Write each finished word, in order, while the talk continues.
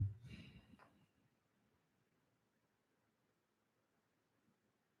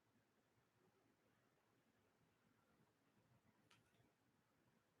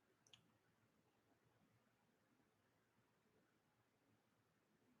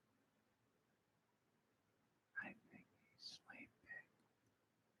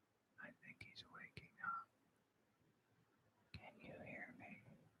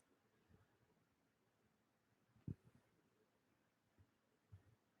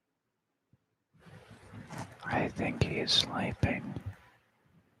I think he is sleeping.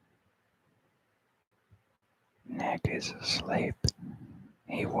 Nick is asleep.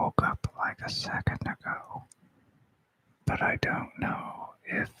 He woke up like a second ago. But I don't know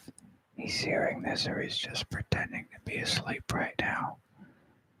if he's hearing this or he's just pretending to be asleep right now.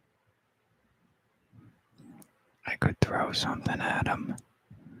 I could throw something at him.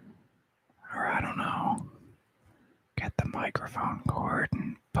 Or I don't know. Get the microphone cord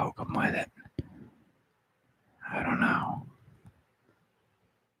and poke him with it. I don't know.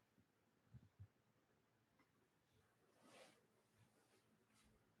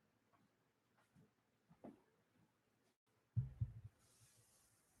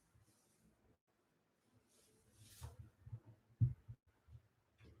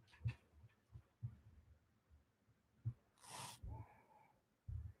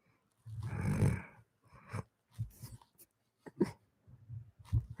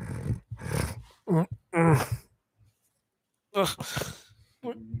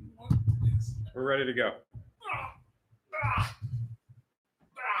 We're ready to go.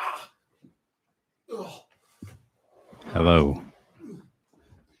 Hello.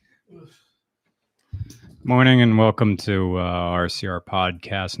 Morning and welcome to RCR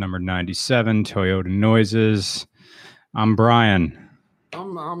podcast number 97, Toyota Noises. I'm Brian.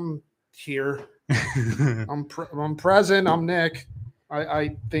 I'm here. I'm present. I'm Nick.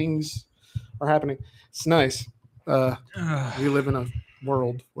 I things are happening. It's nice. We live in a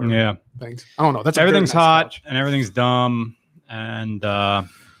world where things. I don't know. That's everything's hot couch. and everything's dumb, and I'm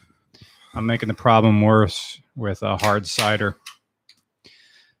making the problem worse with a hard cider.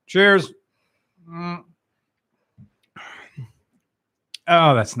 Cheers. Oh,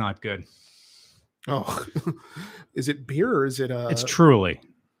 that's not good. Oh, is it beer or is it? It's Truly.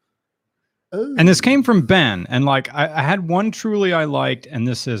 Oh. And this came from Ben, and like I had one Truly I liked, and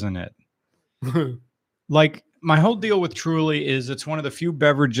this isn't it. Like my whole deal with Truly is it's one of the few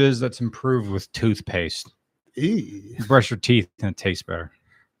beverages that's improved with toothpaste. You brush your teeth and it tastes better.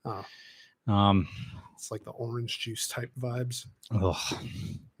 Oh. It's like the orange juice type vibes. Ugh.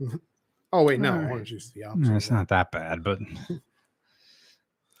 Oh wait, no, orange juice is the opposite. It's not that bad, but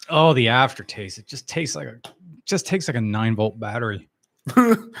the aftertaste. It just tastes like a 9-volt battery.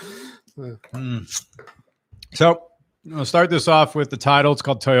 So I'll start this off with the title. It's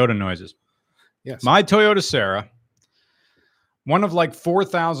called Toyota Noises. Yes. My Toyota Sarah, one of like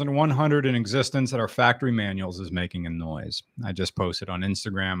 4,100 in existence that are factory manuals, is making a noise. I just posted on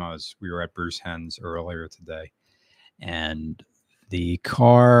Instagram. We were at Bruce Hens earlier today, and the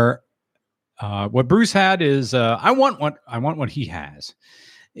car. What Bruce had is I want what he has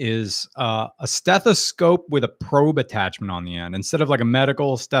is a stethoscope with a probe attachment on the end. Instead of like a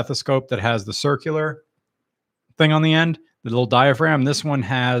medical stethoscope that has the circular thing on the end, the little diaphragm, this one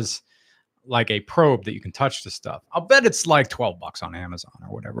has like a probe that you can touch the stuff. I'll bet it's like $12 on Amazon or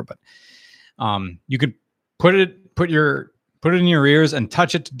whatever, but you could put it in your ears and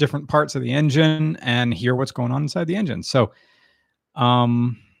touch it to different parts of the engine and hear what's going on inside the engine. So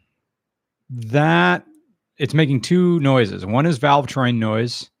that it's making two noises. One is valve train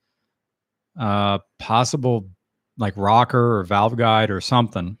noise, possible like rocker or valve guide or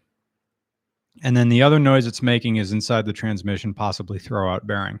something. And then the other noise it's making is inside the transmission, possibly throwout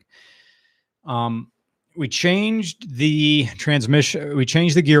bearing. We changed the transmission. We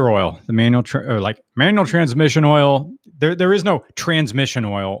changed the gear oil, the manual transmission oil. There is no transmission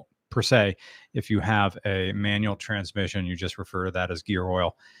oil per se. If you have a manual transmission, you just refer to that as gear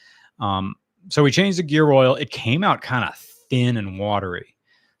oil. So we changed the gear oil. It came out kind of thin and watery.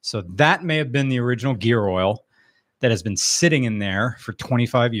 So that may have been the original gear oil that has been sitting in there for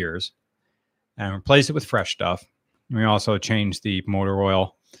 25 years, and replaced it with fresh stuff. We also changed the motor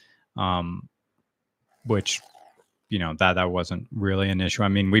oil, which, that wasn't really an issue. I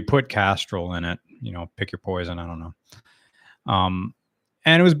mean, we put Castrol in it, pick your poison. I don't know.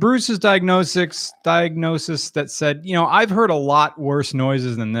 And it was Bruce's diagnosis that said, I've heard a lot worse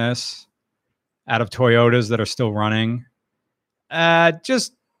noises than this out of Toyotas that are still running.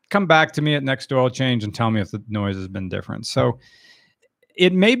 Just come back to me at next oil change and tell me if the noise has been different. So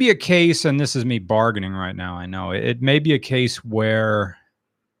it may be a case, and this is me bargaining right now, I know, it may be a case where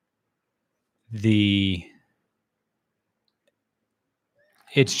it's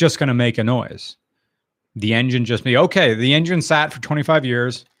just going to make a noise. The engine the engine sat for 25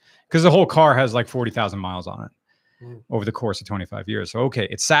 years because the whole car has like 40,000 miles on it over the course of 25 years. So,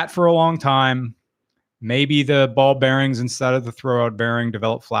 it sat for a long time. Maybe the ball bearings instead of the throwout bearing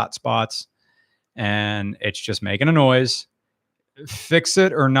develop flat spots and it's just making a noise. Fix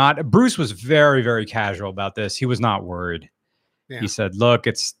it or not. Bruce was very, very casual about this. He was not worried. Yeah. He said, look,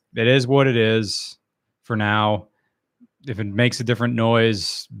 it is what it is. for now. If it makes a different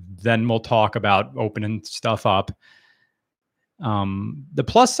noise, then we'll talk about opening stuff up. The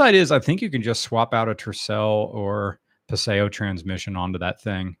plus side is I think you can just swap out a Tercel or Paseo transmission onto that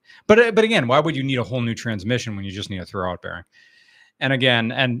thing. But again, why would you need a whole new transmission when you just need a throwout bearing? And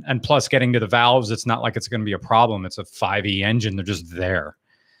again, and plus getting to the valves, it's not like it's going to be a problem. It's a 5E engine. They're just there.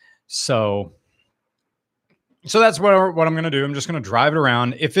 So that's what I'm going to do. I'm just going to drive it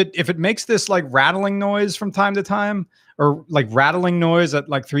around. If it makes this like rattling noise from time to time, or like rattling noise at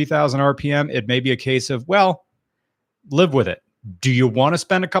like 3,000 RPM, it may be a case of, well, live with it. Do you want to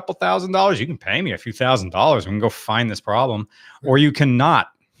spend a couple $1,000s? You can pay me a few $1,000s. We can go find this problem, or you cannot,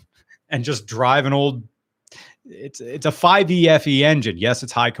 and just drive an old. It's a 5E FE engine. Yes,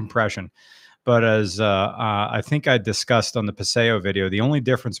 it's high compression, but as I think I discussed on the Paseo video, the only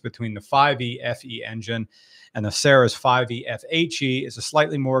difference between the 5E FE engine and the Sera's 5E FHE is a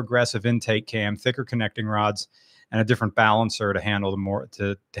slightly more aggressive intake cam, thicker connecting rods, and a different balancer to handle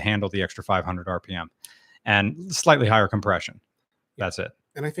to handle the extra 500 RPM, and slightly higher compression. That's it.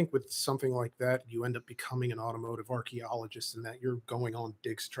 And I think with something like that, you end up becoming an automotive archaeologist, in that you're going on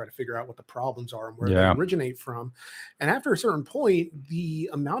digs to try to figure out what the problems are and where they originate from. And after a certain point, the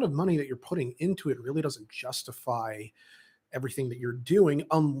amount of money that you're putting into it really doesn't justify everything that you're doing,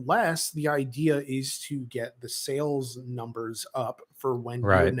 unless the idea is to get the sales numbers up for when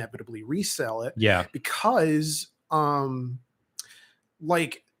you inevitably resell it. Yeah. Because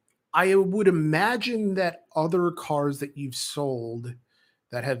like I would imagine that other cars that you've sold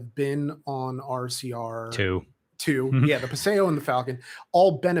that have been on RCR two, yeah, the Paseo and the Falcon,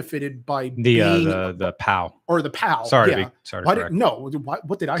 all benefited by the POW or the POW. Sorry, no,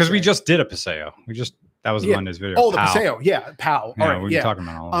 what did I? Because we just did a Paseo. That was Monday's video. Oh, the Paseo, yeah, POW. Yeah, we were talking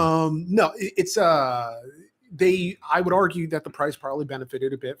about all of no, it's I would argue that the price probably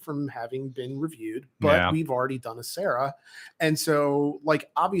benefited a bit from having been reviewed, but we've already done a Sera. And so like,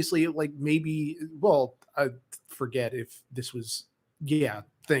 obviously, like maybe, well, I forget if this was,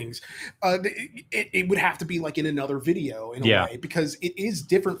 things, it would have to be like in another video in a way, because it is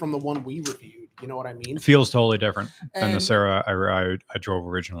different from the one we reviewed. You know what I mean? It feels totally different than the Sera I drove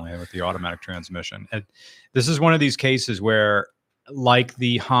originally with the automatic transmission. And this is one of these cases where, like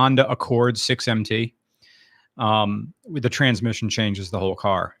the Honda Accord 6MT, with the transmission changes the whole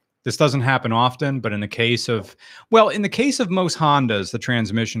car. This doesn't happen often, but in the case of most Hondas, the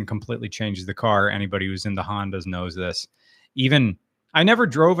transmission completely changes the car. Anybody who's into Hondas knows this. Even I never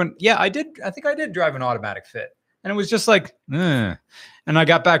drove I think I did drive an automatic fit, and it was just like, and I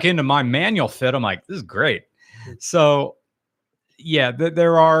got back into my manual fit. I'm like, this is great. So yeah,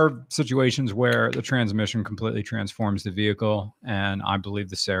 there are situations where the transmission completely transforms the vehicle, and I believe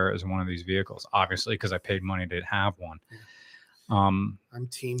the Sera is one of these vehicles, obviously, because I paid money to have one. I'm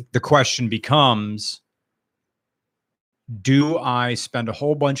team. The question becomes, do I spend a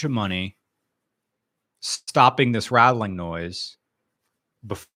whole bunch of money stopping this rattling noise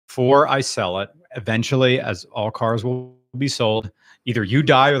before I sell it? Eventually, as all cars will be sold, either you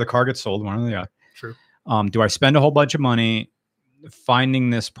die or the car gets sold, one or the other. True. Do I spend a whole bunch of money finding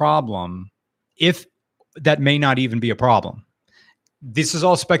this problem, if that may not even be a problem? This is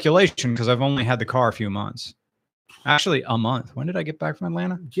all speculation because I've only had the car a few months. Actually, a month. When did I get back from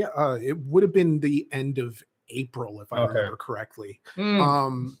Atlanta? Yeah, it would have been the end of April, if I remember correctly.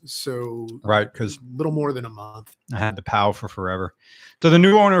 So right, because a little more than a month. I had the POW for forever. So the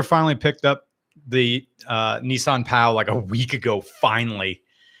new owner finally picked up the Nissan POW like a week ago. Finally,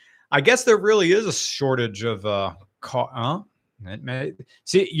 I guess there really is a shortage of car.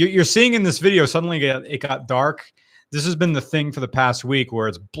 See, you're seeing in this video, suddenly it got dark. This has been the thing for the past week, where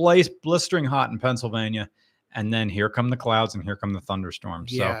it's blistering hot in Pennsylvania, and then here come the clouds and here come the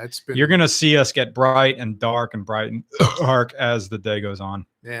thunderstorms. Yeah, so you're gonna see us get bright and dark as the day goes on.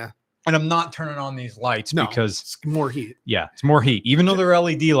 Yeah, and I'm not turning on these lights because it's more heat. Yeah, it's more heat. Even though they're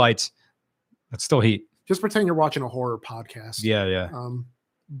LED lights, it's still heat. Just pretend you're watching a horror podcast. Yeah.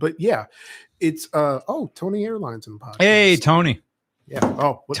 But yeah, it's Tony Airlines in the podcast. Hey, Tony. Yeah.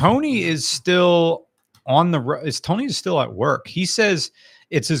 Oh, Tony is still on the road. Tony is still at work. He says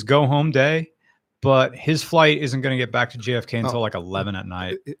it's his go home day, but his flight isn't going to get back to JFK until like 11 at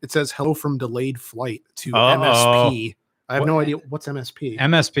night. It says hello from delayed flight to MSP. I have no idea what's MSP.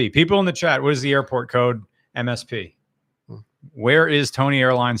 MSP. People in the chat, what is the airport code? MSP. Where is Tony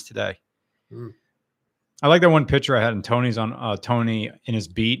Airlines today? I like that one picture I had, and Tony's on Tony in his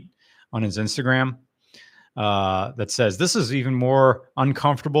beat on his Instagram that says, "This is even more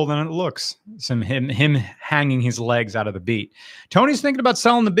uncomfortable than it looks." Him hanging his legs out of the beat. Tony's thinking about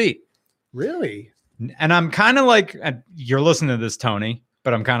selling the beat. Really? And I'm kind of like, you're listening to this, Tony,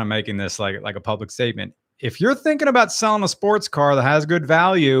 but I'm kind of making this like a public statement. if you're thinking about selling a sports car that has good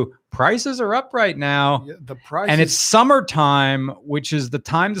value, prices are up right now. Yeah, the price And it's summertime, which is the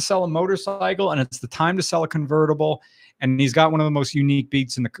time to sell a motorcycle, and it's the time to sell a convertible. And he's got one of the most unique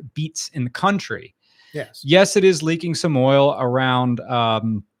beats in the country. yes. Yes, it is leaking some oil around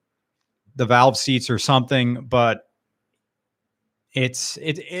the valve seats or something, but he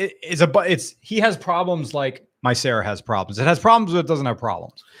has problems like my Sarah has problems. It has problems, but it doesn't have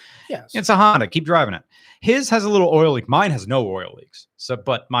problems. Yes. It's a Honda. Keep driving it. His has a little oil leak. Mine has no oil leaks.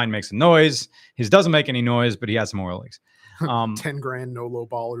 But mine makes a noise. His doesn't make any noise, but he has some oil leaks. 10 grand, no low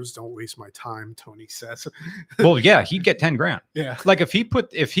ballers. Don't waste my time, Tony says. Well, yeah, he'd get 10 grand. Yeah. Like if he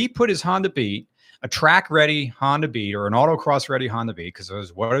put his Honda Beat, a track ready Honda Beat or an autocross ready Honda Beat, because that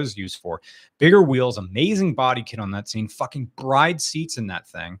was what it was used for. Bigger wheels, amazing body kit on that scene, fucking bride seats in that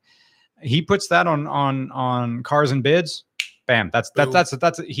thing. He puts that on Cars and Bids. Bam. That's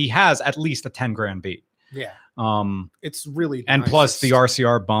he has at least a 10 grand Beat. Yeah. It's really and nice. plus the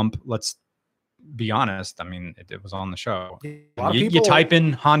RCR bump. Let's be honest. I mean, it was on the show. You type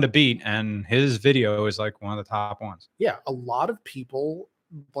in Honda Beat and his video is like one of the top ones. Yeah, a lot of people,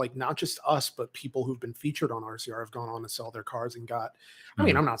 like not just us, but people who've been featured on RCR have gone on to sell their cars and got, I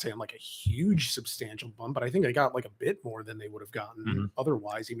mean, I'm not saying like a huge substantial bump, but I think they got like a bit more than they would have gotten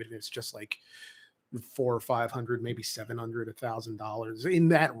otherwise, even if it's just like $400 or $500, maybe $700, $1,000 in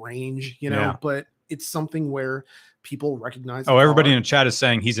that range, you know. Yeah. But it's something where people recognize. Oh, everybody in the chat is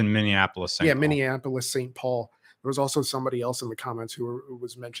saying he's in Minneapolis. St. Paul. Minneapolis, St. Paul. There was also somebody else in the comments who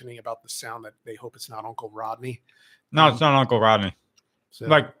was mentioning about the sound that they hope it's not Uncle Rodney. No, it's not Uncle Rodney. So,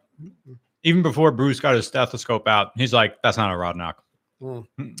 Like even before Bruce got his stethoscope out, he's like, "That's not a rod knock. Mm.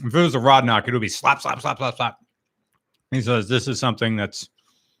 If it was a rod knock, it would be slap, slap, slap, slap, slap." He says, "This is something that's."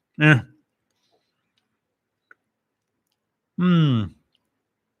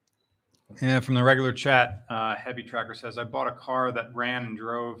 Yeah, from the regular chat, Heavy Tracker says, I bought a car that ran and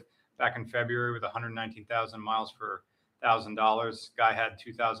drove back in February with 119,000 miles for $1,000. Guy had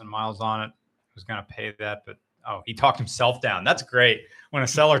 2,000 miles on it. I was going to pay that, but he talked himself down. That's great. When a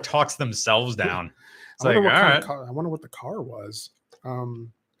seller talks themselves down. It's like, all right. I wonder what the car was.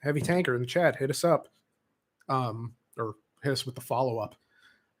 Heavy Tanker in the chat, hit us up. Or hit us with the follow-up.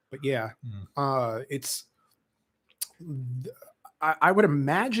 But yeah, it's... I would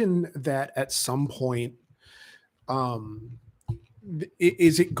imagine that at some point,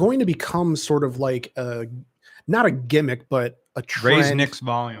 is it going to become sort of like not a gimmick, but a trend? Raise Nick's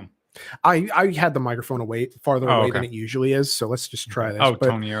volume. I had the microphone farther away than it usually is, so let's just try this.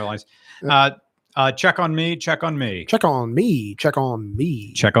 Tony Airlines. Check on me. Check on me. Check on me. Check on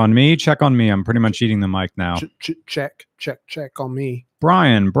me. Check on me. Check on me. I'm pretty much eating the mic now. Check on me.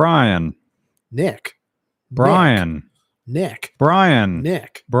 Brian. Nick. Brian. Nick. Brian.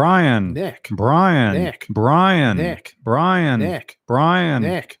 Nick. Brian. Nick. Brian. Nick. Brian. Nick. Brian. Nick. Brian.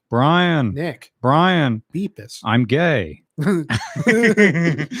 Nick. Brian. Nick. Brian. Beepus. I'm gay.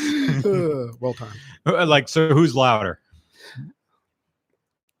 Well timed. Like, so who's louder?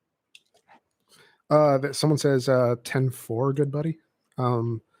 Someone says 10-4, good buddy.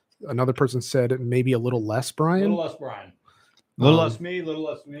 Another person said maybe a little less, Brian. A little less, Brian. A little less me, little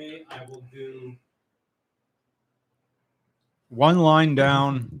less me. I will do one line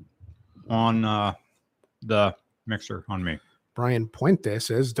down on the mixer on me. Brian Puente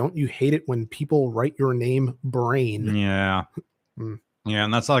says, don't you hate it when people write your name Brain? Yeah. Yeah,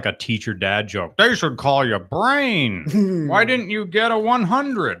 and that's like a teacher dad joke. They should call you Brain. Why didn't you get a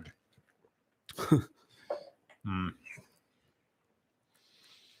 100?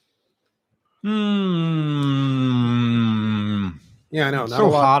 Yeah, I know. It's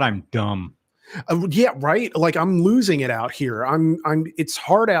so hot, I'm dumb. Yeah, right. Like I'm losing it out here. It's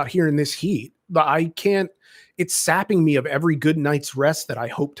hard out here in this heat. I can't. It's sapping me of every good night's rest that I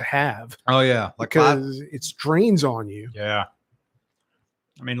hope to have. Oh yeah, because it drains on you. Yeah.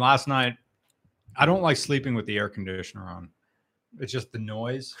 I mean, last night, I don't like sleeping with the air conditioner on. It's just the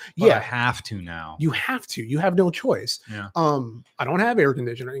noise. But I have to now. You have to. You have no choice. Yeah. I don't have air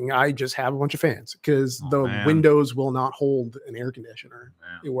conditioning. I just have a bunch of fans because the windows will not hold an air conditioner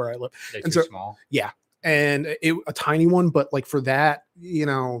where I live. They're too small. Yeah, and a tiny one, but like for that, you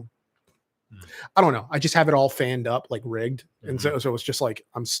know, I don't know. I just have it all fanned up, like rigged, and so it's just like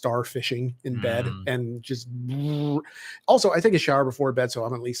I'm starfishing in bed, and just. Also, I take a shower before bed, so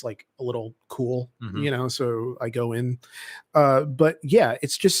I'm at least like a little cool, you know. So I go in, but yeah,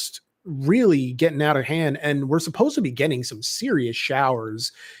 it's just really getting out of hand, and we're supposed to be getting some serious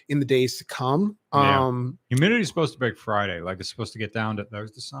showers in the days to come. Humidity is supposed to break Friday. Like it's supposed to get down to.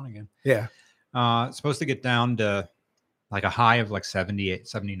 There's the sun again. Yeah, it's supposed to get down to like a high of like 78,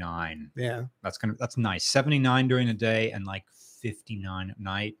 79. Yeah, That's nice. 79 during the day and like 59 at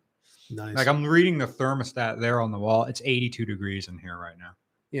night. nice. Like I'm reading the thermostat there on the wall. It's 82 degrees in here right now.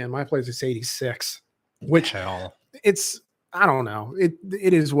 Yeah, in my place it's 86, which Hell. it's, I don't know. It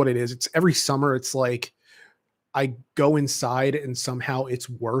is what it is. It's every summer. It's like I go inside and somehow it's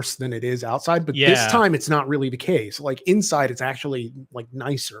worse than it is outside. But this Yeah. time it's not really the case. Like inside, it's actually like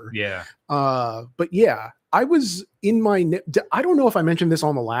nicer. Yeah. But yeah, I was in I don't know if I mentioned this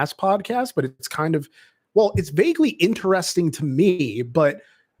on the last podcast, but it's kind of, well, it's vaguely interesting to me. But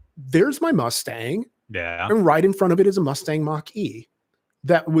there's my Mustang, Yeah. and right in front of it is a Mustang Mach-E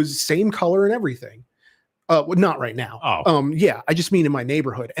that was same color and everything. Well, not right now. Yeah, I just mean in my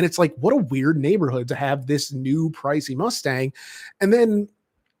neighborhood. And it's like, what a weird neighborhood to have this new pricey Mustang. And then,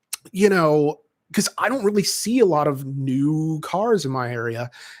 you know, because I don't really see a lot of new cars in my area.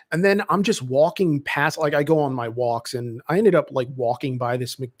 And then I'm just walking past, like I go on my walks and I ended up like walking by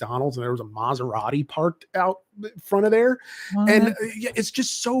this McDonald's and there was a Maserati parked out in front of there. And yeah, it's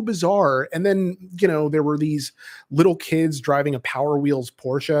just so bizarre. And then, you know, there were these little kids driving a Power Wheels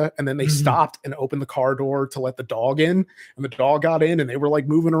Porsche, and then they stopped and opened the car door to let the dog in, and the dog got in and they were like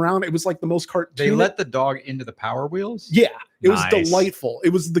moving around. It was like the most cartoon. They let the dog into the Power Wheels? Yeah, it was Nice. delightful.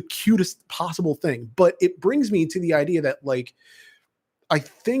 It was the cutest possible thing. But it brings me to the idea that, like, I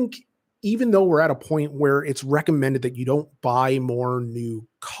think even though we're at a point where it's recommended that you don't buy more new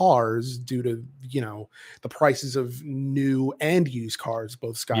cars due to, you know, the prices of new and used cars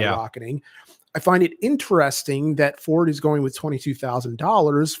both skyrocketing, I find it interesting that Ford is going with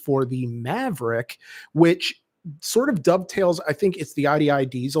 $22,000 for the Maverick, which sort of dovetails. I think it's the IDI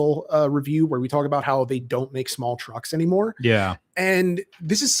Diesel review where we talk about how they don't make small trucks anymore. Yeah. And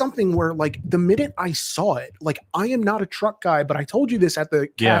this is something where, like, the minute I saw it, like, I am not a truck guy, but I told you this at the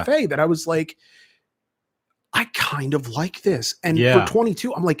cafe that I was like, I kind of like this. And for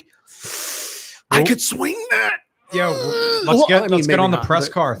 22, I'm like, I could swing that. Yeah. Let's get on the press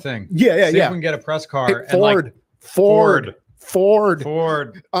car thing. Yeah, See if we can get a press car. Hey, Ford.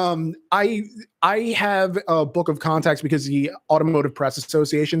 I have a book of contacts because the Automotive Press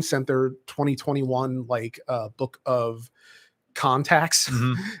Association sent their 2021 book of contacts.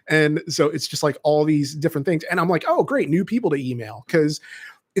 And so it's just like all these different things. And I'm like, oh, great, new people to email. Because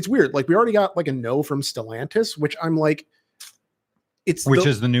it's weird. Like, we already got like a no from Stellantis, which I'm like, which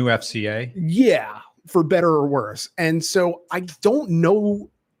is the new FCA. Yeah, for better or worse. And so I don't know.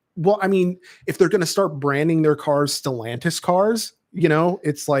 Well, I mean, if they're going to start branding their cars Stellantis cars, you know,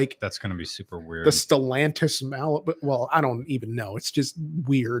 it's like, that's going to be super weird. The Stellantis well, I don't even know. It's just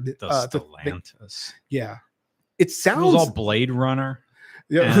weird. The Stellantis. Yeah. It sounds it was all Blade Runner.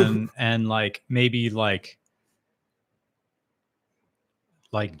 Yeah. and like maybe like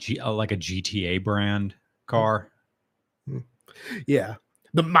a GTA brand car. Yeah.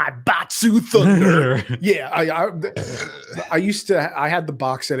 The Maibatsu Thunder. Yeah, I had the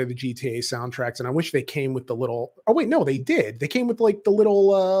box set of the GTA soundtracks, and I wish they came with the little. Oh wait, no, they did. They came with like the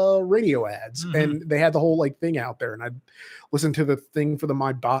little radio ads, and they had the whole like thing out there. And I'd listen to the thing for the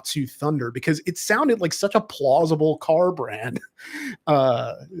Maibatsu Thunder because it sounded like such a plausible car brand.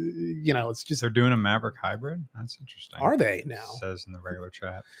 You know, it's just they're doing a Maverick hybrid. That's interesting. Are they now? It says in the regular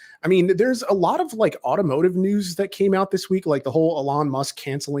chat. I mean, there's a lot of like automotive news that came out this week, like the whole Elon Musk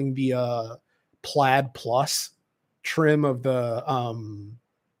canceling the Plaid Plus trim of the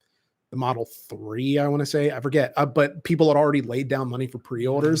Model 3, I want to say. I forget. But people had already laid down money for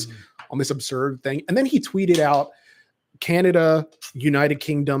pre-orders on this absurd thing. And then he tweeted out Canada, United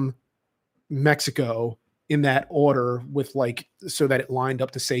Kingdom, Mexico in that order with like, so that it lined up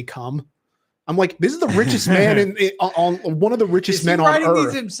to say come. I'm like, this is the richest man on one of the richest men on earth. Is he writing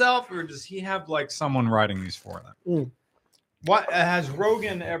these himself, or does he have like someone writing these for them? What has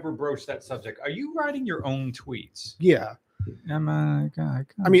Rogan ever broached that subject? Are you writing your own tweets? Yeah. I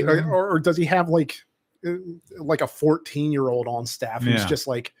mean, or does he have like a 14-year-old on staff who's just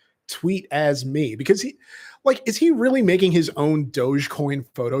like, tweet as me? Because he, like, is he really making his own Dogecoin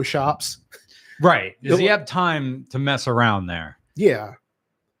photoshops? Right. Does he have time to mess around there? Yeah.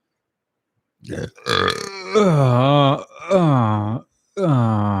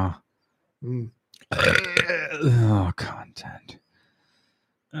 Content.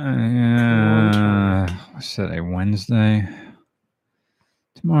 What's today? Wednesday.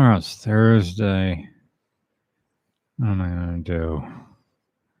 Tomorrow's Thursday. What am I gonna do?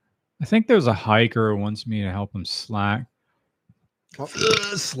 I think there's a hiker who wants me to help him slack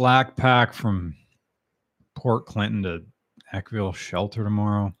pack from Port Clinton to Eckville Shelter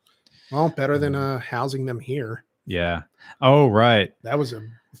tomorrow. Well, better than housing them here. Yeah. Oh, right. That was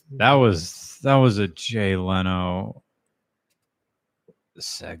a Jay Leno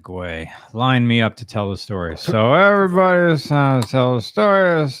Segue. Line me up to tell the story. So everybody's trying to tell the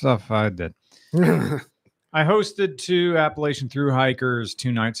story of stuff I did. I hosted 2 Appalachian Through Hikers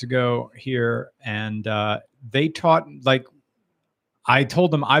 2 nights ago here, and they taught, like, I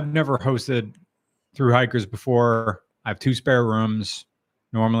told them I've never hosted Through Hikers before. I have 2 spare rooms.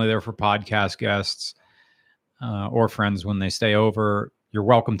 Normally they're for podcast guests or friends when they stay over. You're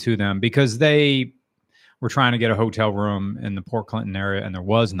welcome to them, because they were trying to get a hotel room in the Port Clinton area and there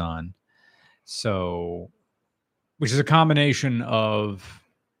was none. So, which is a combination of,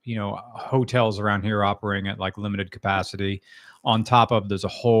 you know, hotels around here operating at like limited capacity. On top of, there's a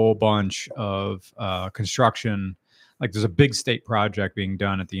whole bunch of construction. Like, there's a big state project being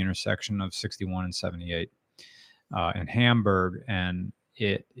done at the intersection of 61 and 78 in Hamburg. And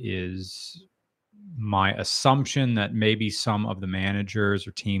it is my assumption that maybe some of the managers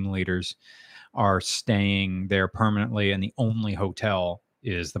or team leaders are staying there permanently, and the only hotel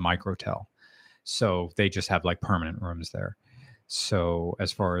is the Microtel. So they just have like permanent rooms there. So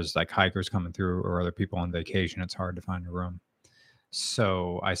as far as like hikers coming through or other people on vacation, it's hard to find a room.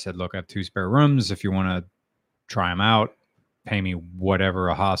 So I said, look, I have 2 spare rooms. If you want to try them out, pay me whatever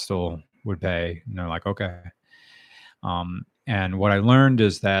a hostel would pay. And they're like, okay. And what I learned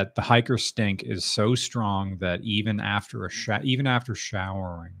is that the hiker stink is so strong that even after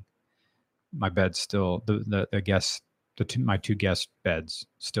showering, my bed still, my 2 guest beds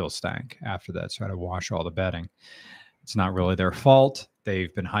still stank after that. So I had to wash all the bedding. It's not really their fault.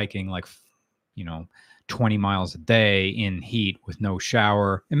 They've been hiking like, 20 miles a day in heat with no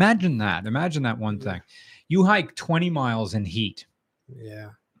shower. Imagine that. Imagine that one thing. You hike 20 miles in heat. Yeah.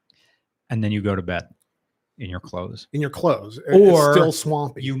 And then you go to bed in your clothes. In your clothes. Or it's still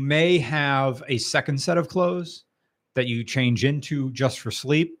swampy. You may have a second set of clothes that you change into just for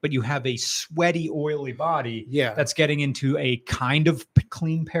sleep, but you have a sweaty, oily body that's getting into a kind of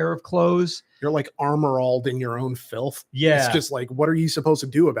clean pair of clothes. You're like armor-alled in your own filth. Yeah. It's just like, what are you supposed to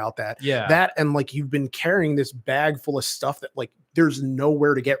do about that? Yeah. That, and like, you've been carrying this bag full of stuff that like there's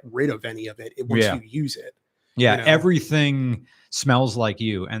nowhere to get rid of any of it once you use it. Yeah. You know? Everything smells like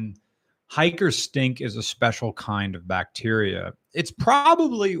you. And hiker stink is a special kind of bacteria. It's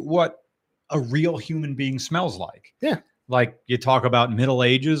probably what a real human being smells like. Yeah. Like, you talk about Middle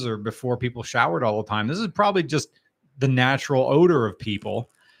Ages or before people showered all the time. This is probably just the natural odor of people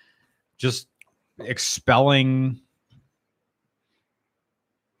just expelling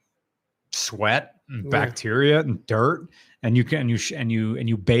sweat and bacteria and dirt. And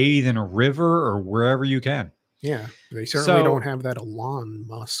you bathe in a river or wherever you can. Yeah. They certainly don't have that Elon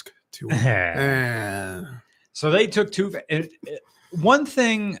Musk to them. So they took 2. One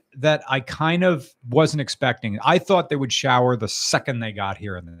thing that I kind of wasn't expecting, I thought they would shower the second they got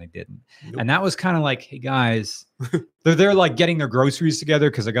here, and then they didn't. Nope. And that was kind of like, hey guys, they're like getting their groceries together,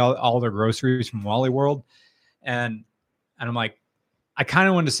 because they got all their groceries from Wally World. And I'm like, I kind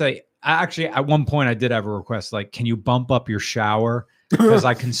of wanted to say, actually, at one point I did have a request, like, can you bump up your shower? Because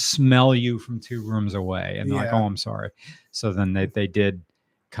I can smell you from 2 rooms away. And they're like, oh, I'm sorry. So then they did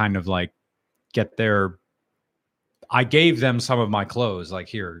kind of like get their, I gave them some of my clothes, like,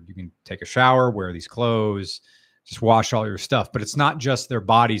 here, you can take a shower, wear these clothes, just wash all your stuff. But it's not just their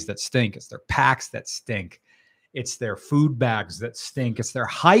bodies that stink. It's their packs that stink. It's their food bags that stink. It's their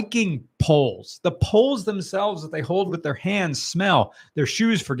hiking poles. The poles themselves that they hold with their hands smell. Their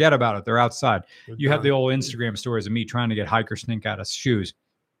shoes, forget about it. They're outside. You have the old Instagram stories of me trying to get hiker stink out of shoes.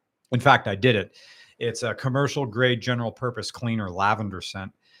 In fact, I did it. It's a commercial grade general purpose cleaner lavender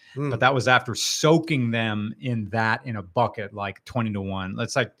scent. But that was after soaking them in a bucket, like 20 to 1.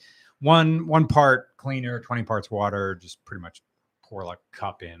 Let's like one part cleaner, 20 parts water, just pretty much pour like a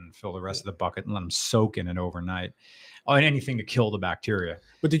cup in, fill the rest of the bucket, and let them soak in it overnight. And anything to kill the bacteria.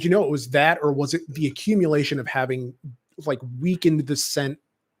 But did you know it was that, or was it the accumulation of having like weakened the scent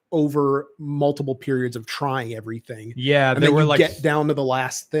over multiple periods of trying everything? Yeah, and they were like, get down to the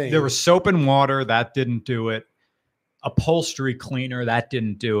last thing. There was soap and water that didn't do it. Upholstery cleaner that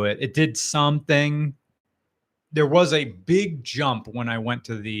didn't do it. It did something. There was a big jump when I went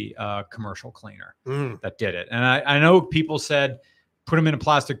to the commercial cleaner that did it. And I know people said, put them in a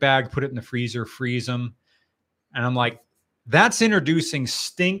plastic bag, put it in the freezer, freeze them. And I'm like, that's introducing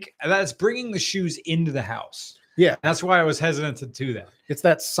stink. That's bringing the shoes into the house. Yeah. That's why I was hesitant to do that. It's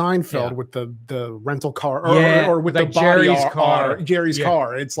that Seinfeld with the rental car or with like the body Jerry's car. Jerry's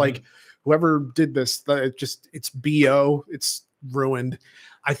car. It's like, whoever did this, it's BO. It's ruined.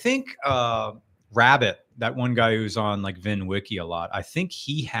 I think Rabbit, that one guy who's on like VinWiki a lot, I think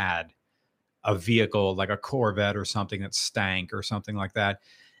he had a vehicle like a Corvette or something that stank or something like that.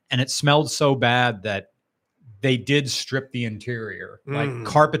 And it smelled so bad that they did strip the interior, like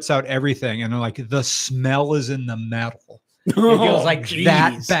carpets out, everything. And they're like, the smell is in the metal. It feels like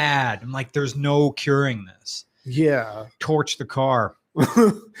that bad. I'm like, there's no curing this. Yeah. Torch the car.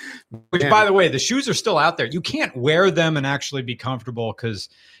 Which, by the way, the shoes are still out there. You can't wear them and actually be comfortable because,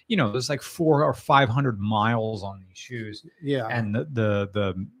 you know, there's like 400 or 500 miles on these shoes. Yeah. And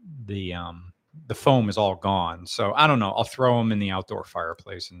the foam is all gone. So I don't know. I'll throw them in the outdoor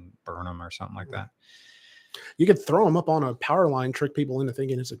fireplace and burn them or something like that. You could throw them up on a power line, trick people into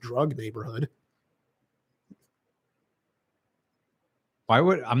thinking it's a drug neighborhood. Why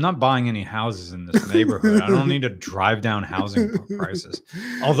would I'm not buying any houses in this neighborhood? I don't need to drive down housing prices.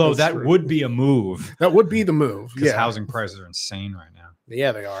 Although that would be a move. That would be the move. Because Yeah. housing prices are insane right now.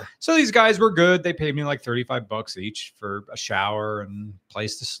 Yeah, they are. So these guys were good. They paid me like $35 each for a shower and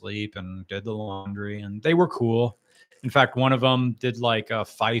place to sleep and did the laundry, and they were cool. In fact, one of them did like a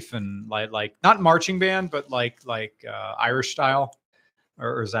fife and like not marching band, but like Irish style,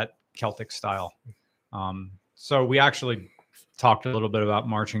 or is that Celtic style? So we actually talked a little bit about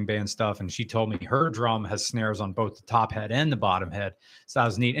marching band stuff, and she told me her drum has snares on both the top head and the bottom head. So that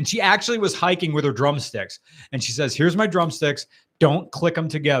was neat. And she actually was hiking with her drumsticks, and she says, "Here's my drumsticks. Don't click them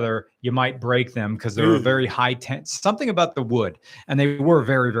together. You might break them because they're a very high tense. Something about the wood, and they were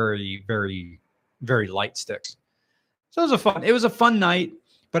very, very, very, very light sticks." So it was a fun night.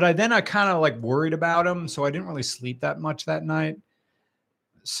 But I kind of like worried about them, so I didn't really sleep that much that night.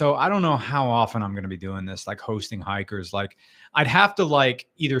 So I don't know how often I'm going to be doing this, like hosting hikers. Like I'd have to like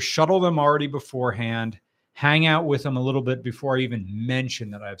either shuttle them already beforehand, hang out with them a little bit before I even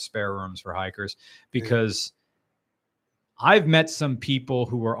mention that I have spare rooms for hikers, because I've met some people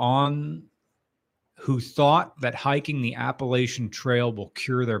who thought that hiking the Appalachian Trail will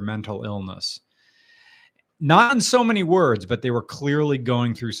cure their mental illness. Not in so many words, but they were clearly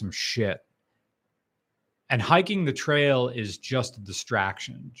going through some shit. And hiking the trail is just a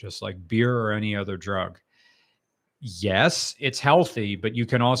distraction, just like beer or any other drug. Yes, it's healthy, but you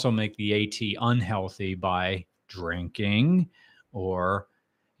can also make the AT unhealthy by drinking or,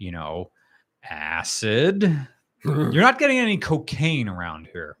 acid. You're not getting any cocaine around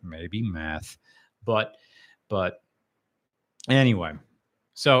here, maybe meth, but anyway.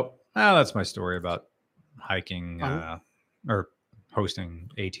 So that's my story about hiking or hosting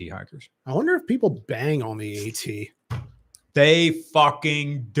AT hikers. I wonder if people bang on the AT. They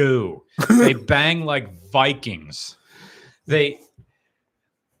fucking do. They bang like Vikings. There's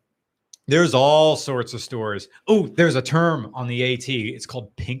all sorts of stories. Oh, there's a term on the AT. It's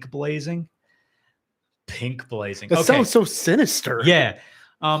called pink blazing. Pink blazing. That sounds so sinister. Yeah.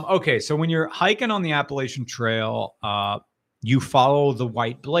 Okay. So when you're hiking on the Appalachian Trail, you follow the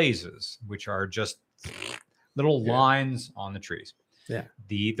white blazes, which are just little lines on the trees. Yeah.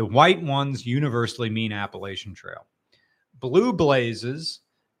 The white ones universally mean Appalachian Trail. Blue blazes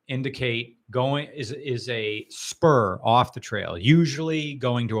indicate is a spur off the trail, usually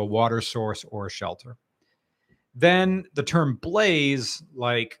going to a water source or a shelter. Then the term blaze,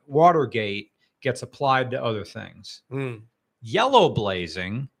 like Watergate, gets applied to other things. Yellow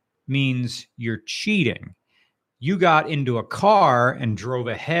blazing means you're cheating. You got into a car and drove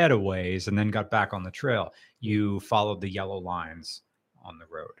ahead a ways and then got back on the trail. You followed the yellow lines on the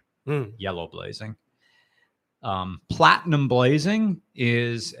road. Yellow blazing. Platinum blazing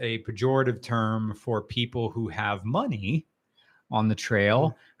is a pejorative term for people who have money on the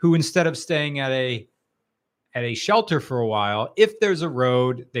trail, who instead of staying at a shelter for a while, if there's a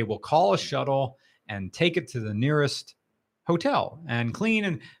road, they will call a shuttle and take it to the nearest hotel and clean,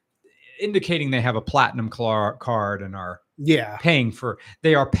 and indicating they have a platinum card and are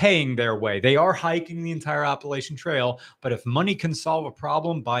paying their way. They are hiking the entire Appalachian Trail, but if money can solve a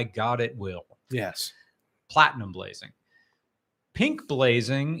problem, by God, it will. Yes. Platinum blazing. Pink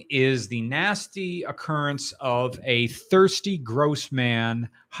blazing is the nasty occurrence of a thirsty, gross man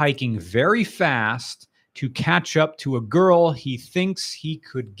hiking very fast to catch up to a girl he thinks he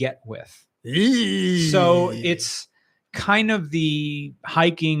could get with. So it's kind of the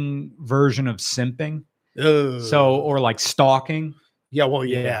hiking version of simping. Or like stalking. Yeah, well,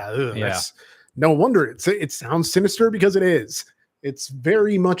 that's no wonder it sounds sinister, because it is. It's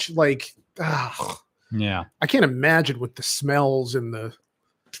very much like yeah. I can't imagine with the smells and the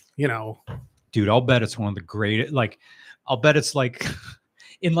Dude, I'll bet it's one of the greatest, I'll bet it's like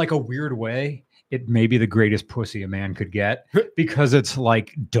in like a weird way, it may be the greatest pussy a man could get, because it's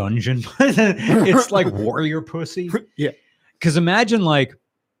like dungeon. It's like warrior pussy. Yeah. Because imagine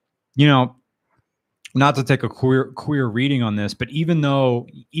not to take a queer reading on this, but even though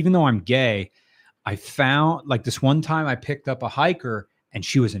I'm gay, I found like this one time I picked up a hiker and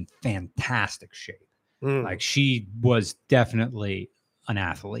she was in fantastic shape. Like she was definitely an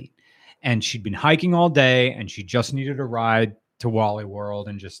athlete, and she'd been hiking all day, and she just needed a ride to Wally World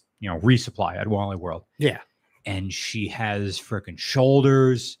and just, resupply at Wally World. Yeah. And she has freaking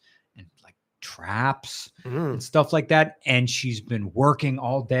shoulders and like traps and stuff like that. And she's been working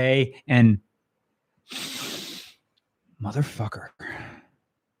all day, and motherfucker,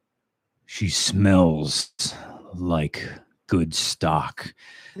 she smells like good stock.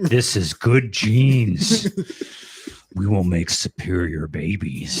 This is good genes. We will make superior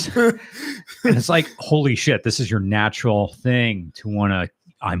babies. And it's like, holy shit, this is your natural thing to want to,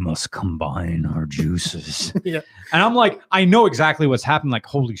 I must combine our juices. Yeah. And I'm like, I know exactly what's happened. Like,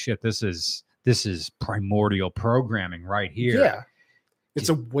 holy shit, this is primordial programming right here. Yeah. It's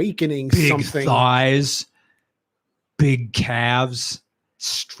awakening Big something. thighs, big calves,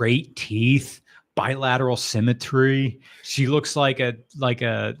 straight teeth, bilateral symmetry. She looks like a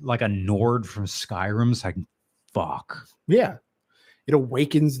Nord from Skyrim. It's like, fuck. Yeah. It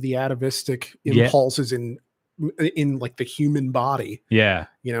awakens the atavistic impulses in like the human body. Yeah.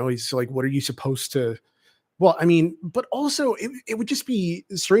 He's like, what are you supposed to? Well, I mean, but also it would just be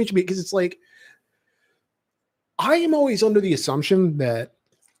strange to me because it's like, I am always under the assumption that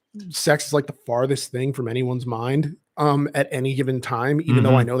sex is like the farthest thing from anyone's mind at any given time, even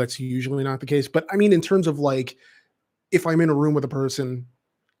though I know that's usually not the case. But I mean, in terms of like, if I'm in a room with a person,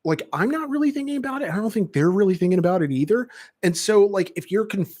 like I'm not really thinking about it. I don't think they're really thinking about it either. And so like, if you're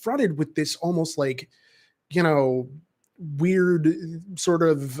confronted with this almost like, weird sort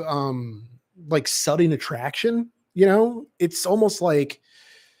of like sudden attraction, it's almost like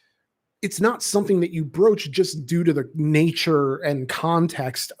it's not something that you broach just due to the nature and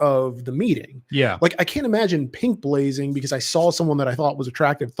context of the meeting. Yeah. Like I can't imagine pink blazing because I saw someone that I thought was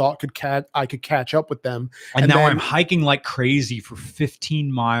attractive, thought I could catch up with them. And now I'm hiking like crazy for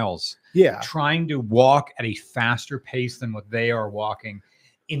 15 miles. Yeah. Trying to walk at a faster pace than what they are walking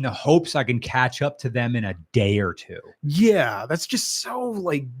in the hopes I can catch up to them in a day or two. Yeah. That's just so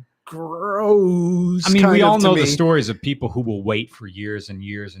like gross. I mean, we all know the stories of people who will wait for years and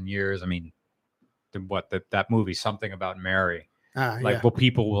years and years. I mean, that movie, Something About Mary. Well,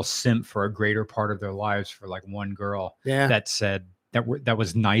 people will simp for a greater part of their lives for like one girl that said that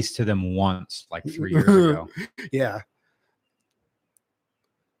was nice to them once, like 3 years ago. Yeah.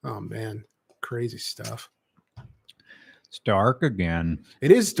 Oh man, crazy stuff. It's dark again.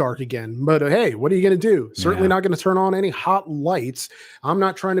 It is dark again, but hey, what are you going to do? Certainly not going to turn on any hot lights. I'm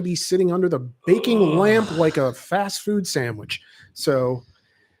not trying to be sitting under the baking lamp like a fast food sandwich. So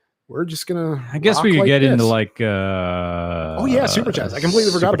we're just going to, I guess we could get into like, oh yeah, super chats. I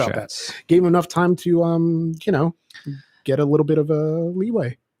completely forgot about that. Gave him enough time to, get a little bit of a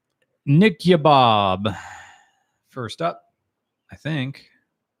leeway. Nick Yabob. First up, I think.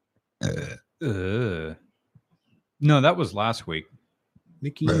 No, that was last week.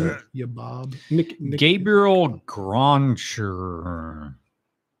 Nicky Yabob. Nick Gabriel Groncher.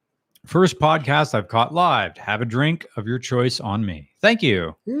 First podcast I've caught live. Have a drink of your choice on me. Thank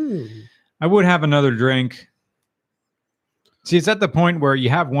you. I would have another drink. See, it's at the point where you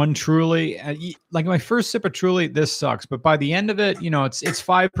have one Truly. Like my first sip of Truly, this sucks. But by the end of it, it's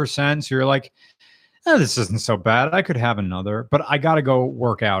 5%. So you're like, this isn't so bad. I could have another. But I got to go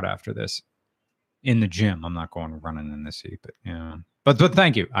work out after this. In the gym. I'm not going running in the seat, but yeah. But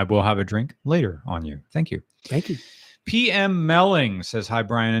thank you. I will have a drink later on you. Thank you. Thank you. PM Melling says, hi,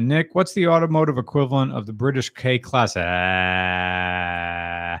 Brian and Nick. What's the automotive equivalent of the British K-Class?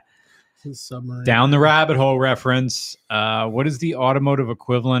 Submarine. Down the rabbit hole reference. What is the automotive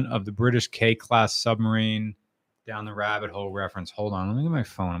equivalent of the British K-Class submarine? Down the rabbit hole reference. Hold on. Let me get my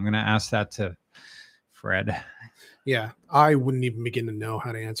phone. I'm going to ask that to Fred. Yeah. I wouldn't even begin to know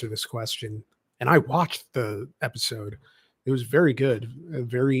how to answer this question. And I watched the episode. It was very good,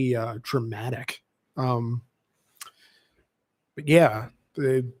 very dramatic. But yeah.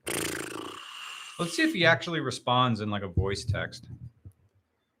 Let's see if he actually responds in like a voice text.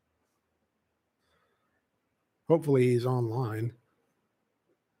 Hopefully he's online.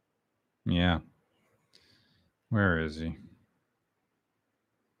 Yeah. Where is he?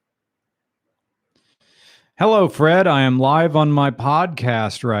 Hello, Fred. I am live on my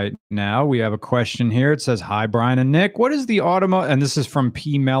podcast right now. We have a question here. It says, hi, Brian and Nick. What is the automotive? And this is from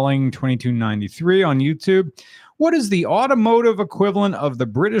P. Melling 2293 on YouTube. What is the automotive equivalent of the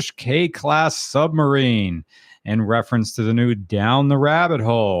British K-Class submarine? In reference to the new Down the Rabbit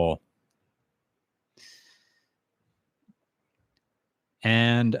Hole.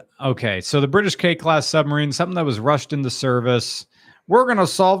 And okay, so the British K-Class submarine, something that was rushed into service. We're going to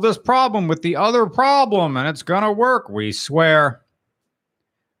solve this problem with the other problem, and it's going to work, we swear.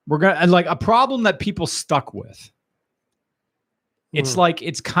 We're gonna like a problem that people stuck with. It's like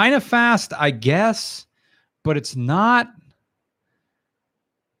it's kind of fast, I guess, but it's not.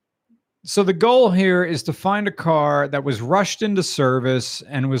 So the goal here is to find a car that was rushed into service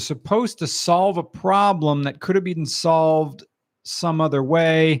and was supposed to solve a problem that could have been solved some other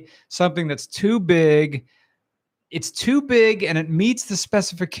way, something that's too big. It's too big and it meets the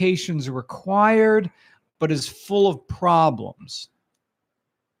specifications required, but is full of problems.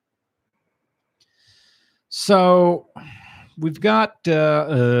 So we've got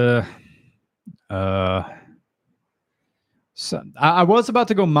so I was about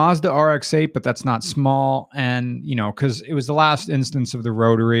to go Mazda RX-8, but that's not small. And, you know, because it was the last instance of the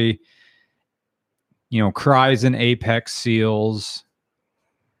rotary, you know, cries and apex seals.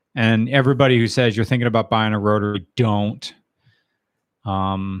 And everybody who says you're thinking about buying a rotary, don't.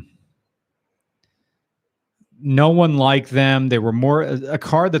 No one liked them. They were a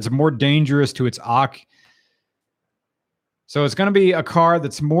car that's more dangerous to its So it's going to be a car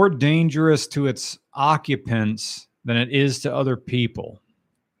that's more dangerous to its occupants than it is to other people.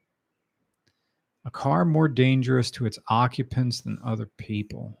 A car more dangerous to its occupants than other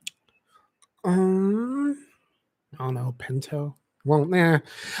people. I don't know, Pinto. Well, nah.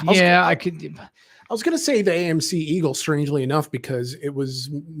 I could. I was gonna say the AMC Eagle, strangely enough, because it was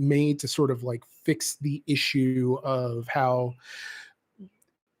made to sort of like fix the issue of how,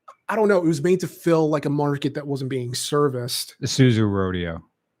 I don't know, it was made to fill like a market that wasn't being serviced. The Isuzu Rodeo,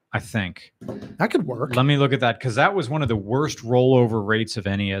 I think. That could work. Let me look at that, because that was one of the worst rollover rates of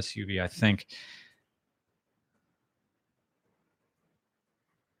any SUV, I think.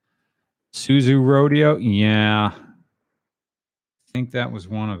 Isuzu Rodeo, yeah. I think that was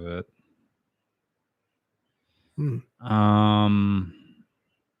one of it. Let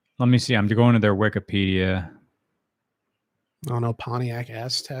me see. I'm going to their Wikipedia. I don't know, Pontiac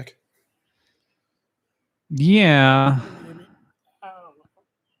Aztec. Yeah.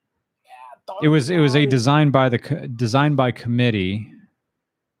 It was a design by committee.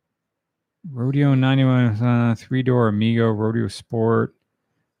 Rodeo 91 3-door Amigo Rodeo Sport.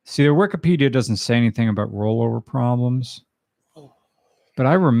 See, their Wikipedia doesn't say anything about rollover problems. But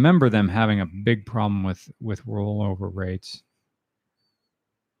I remember them having a big problem with rollover rates.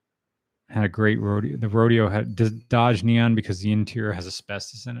 Had a great rodeo. The rodeo had Dodge Neon because the interior has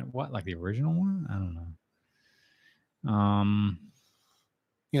asbestos in it. What, like the original one? I don't know.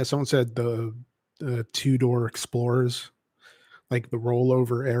 Yeah, someone said the 2-door Explorers, like the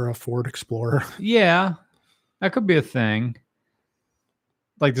rollover era Ford Explorer. Yeah, that could be a thing.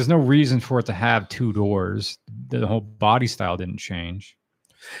 Like, there's no reason for it to have 2 doors. The whole body style didn't change.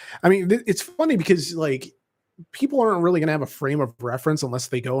 I mean, it's funny because like people aren't really going to have a frame of reference unless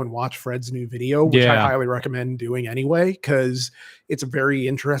they go and watch Fred's new video, which I highly recommend doing anyway, because it's a very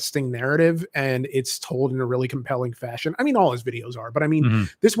interesting narrative and it's told in a really compelling fashion. I mean, all his videos are, but I mean,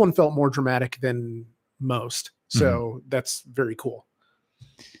 this one felt more dramatic than most. So that's very cool.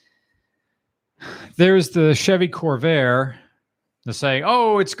 There's the Chevy Corvair. They're saying,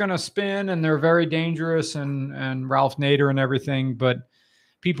 oh, it's going to spin and they're very dangerous and Ralph Nader and everything. But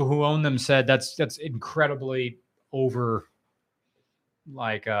people who own them said that's incredibly over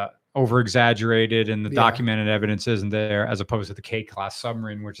exaggerated, and the documented evidence isn't there, as opposed to the K-class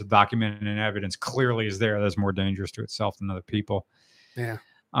submarine, which the documented evidence clearly is there. That's more dangerous to itself than other people. Yeah.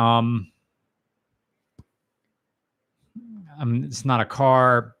 It's not a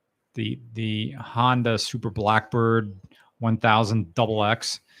car. The Honda Super Blackbird 1000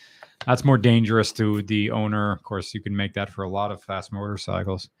 XX. That's more dangerous to the owner. Of course, you can make that for a lot of fast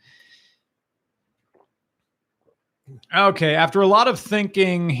motorcycles. Okay, after a lot of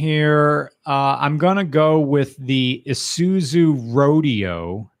thinking here, I'm going to go with the Isuzu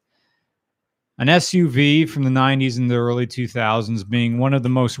Rodeo, an SUV from the 90s and the early 2000s, being one of the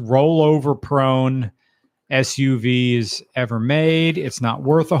most rollover-prone SUVs ever made. It's not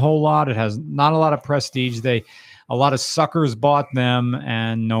worth a whole lot. It has not a lot of prestige. A lot of suckers bought them,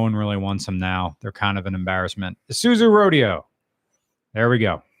 and no one really wants them now. They're kind of an embarrassment. Isuzu Rodeo. There we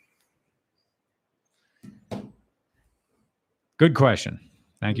go. Good question.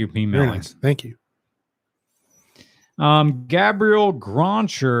 Thank you, P. Milling. Nice. Thank you. Gabriel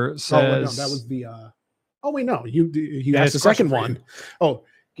Groncher says... Oh, wait, no, that was the... Oh, wait, no. You asked the second one. Oh,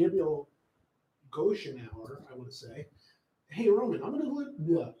 Gabriel Goshenauer, I want to say. Hey, Roman, I'm a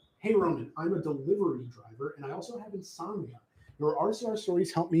delivery driver, and I also have insomnia. Your RCR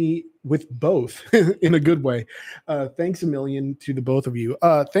stories help me with both in a good way. Thanks a million to the both of you.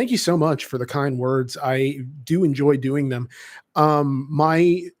 Thank you so much for the kind words. I do enjoy doing them.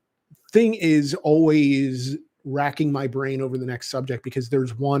 My thing is always racking my brain over the next subject because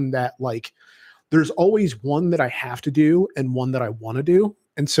there's one that like there's always one that I have to do and one that I want to do.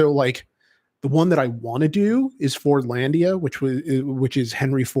 And so like the one that I want to do is Fordlandia, which is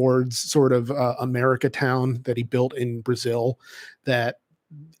Henry Ford's sort of America town that he built in Brazil that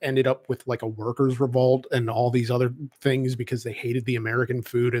ended up with like a workers revolt and all these other things because they hated the American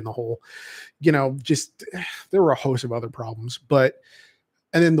food and the whole, just there were a host of other problems.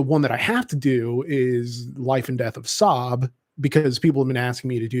 And then the one that I have to do is Life and Death of Saab, because people have been asking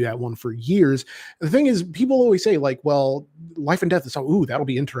me to do that one for years. The thing is, people always say like, well, Life and Death of Saab, ooh, that'll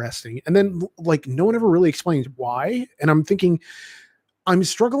be interesting. And then like, no one ever really explains why. And I'm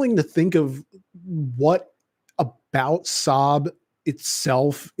struggling to think of what about Saab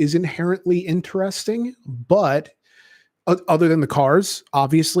itself is inherently interesting, but other than the cars,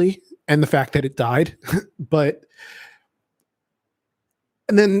 obviously, and the fact that it died,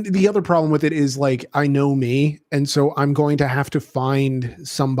 and then the other problem with it is like, I know me. And so I'm going to have to find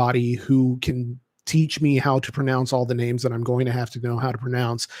somebody who can teach me how to pronounce all the names that I'm going to have to know how to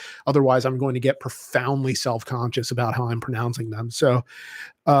pronounce. Otherwise, I'm going to get profoundly self-conscious about how I'm pronouncing them. So,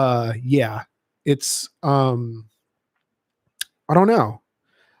 yeah, it's, I don't know.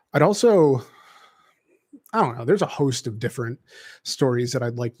 I don't know. There's a host of different stories that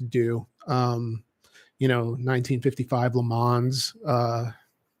I'd like to do. 1955 Le Mans,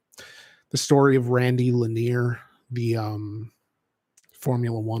 the story of Randy Lanier, the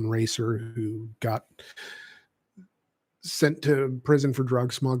Formula One racer who got sent to prison for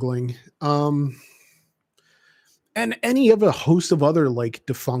drug smuggling, and any of a host of other like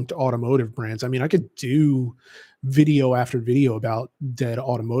defunct automotive brands. I mean, I could do video after video about dead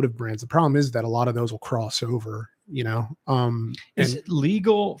automotive brands. The problem is that a lot of those will cross over. Is it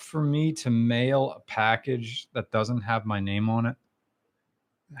legal for me to mail a package that doesn't have my name on it?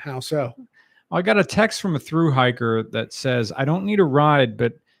 How so? I got a text from a thru hiker that says, I don't need a ride,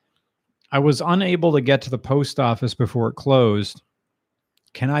 but I was unable to get to the post office before it closed.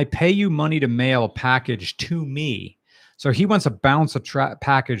 Can I pay you money to mail a package to me? So he wants to bounce a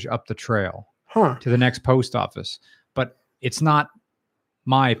package up the trail to the next post office, but it's not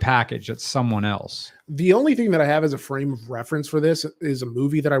my package, it's someone else. The only thing that I have as a frame of reference for this is a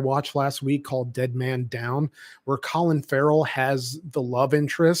movie that I watched last week called Dead Man Down, where Colin Farrell has the love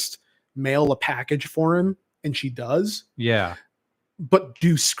interest mail a package for him, and she does. Yeah. But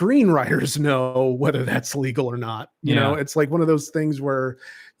do screenwriters know whether that's legal or not? You know, it's like one of those things where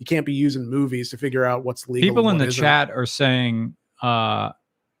you can't be using movies to figure out what's legal. People in the chat are saying,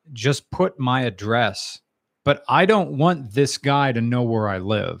 just put my address. But I don't want this guy to know where I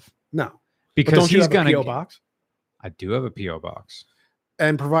live. No. Because he's going to... P.O. box? I do have a P.O. box.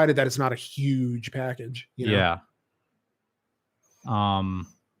 And provided that it's not a huge package. Yeah.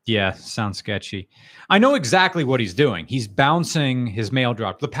 Yeah, sounds sketchy. I know exactly what he's doing. He's bouncing his mail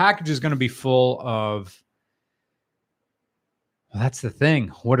drop. The package is going to be full of... Well, that's the thing.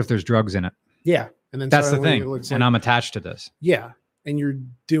 What if there's drugs in it? Yeah. And then that's the thing. And I'm attached to this. Yeah. And you're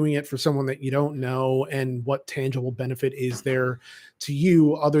doing it for someone that you don't know, and what tangible benefit is there to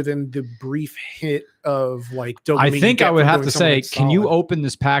you other than the brief hit of like dopamine? I think I would have to say, can you open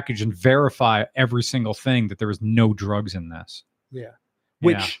this package and verify every single thing that there is no drugs in this? Yeah.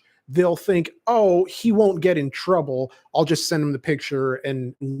 Which they'll think, oh, he won't get in trouble. I'll just send him the picture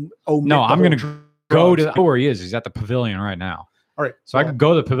and no, I'm going to go to where he is. He's at the pavilion right now. All right. So I could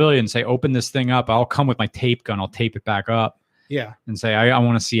go to the pavilion and say, open this thing up. I'll come with my tape gun. I'll tape it back up. Yeah. And say, I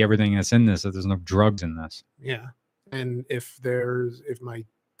want to see everything that's in this, that there's no drugs in this. Yeah. And if my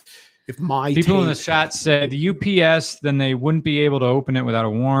people in the chat say the UPS, then they wouldn't be able to open it without a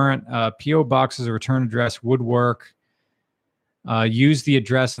warrant. PO box as a return address would work. Use the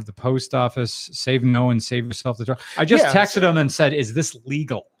address of the post office. Save no and save yourself the trouble. I just texted them and said, is this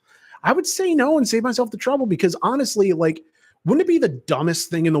legal? I would say no and save myself the trouble, because honestly, like, wouldn't it be the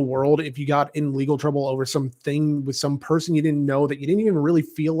dumbest thing in the world if you got in legal trouble over something with some person you didn't know that you didn't even really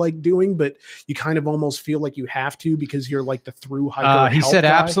feel like doing, but you kind of almost feel like you have to because you're like the through hiker? He said,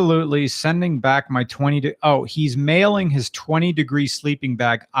 guy? absolutely. Sending back my 20. He's mailing his 20-degree sleeping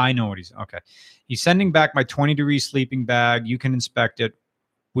bag. I know what he's okay. He's sending back my 20-degree sleeping bag. You can inspect it.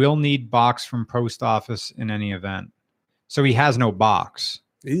 We'll need box from post office in any event. So he has no box.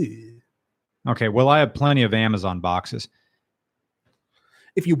 Ew. Okay. Well, I have plenty of Amazon boxes.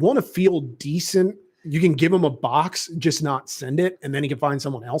 If you want to feel decent, you can give him a box, just not send it. And then he can find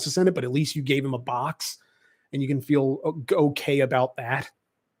someone else to send it. But at least you gave him a box and you can feel okay about that.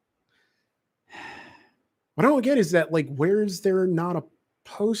 What I don't get is that, like, where is there not a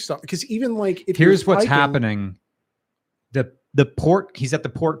post office? Because even like, if here's what's happening. The He's at the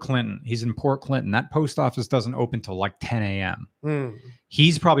Port Clinton. He's in Port Clinton. That post office doesn't open till like 10 a.m.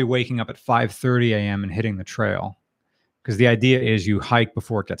 He's probably waking up at 5:30 a.m. and hitting the trail, because the idea is you hike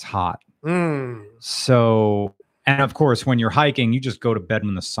before it gets hot. So, and of course, when you're hiking, you just go to bed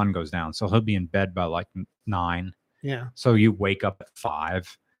when the sun goes down. So he'll be in bed by like 9. Yeah. So you wake up at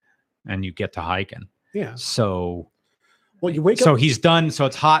 5 and you get to hiking. Yeah. So, well, you wake up. So he's done. So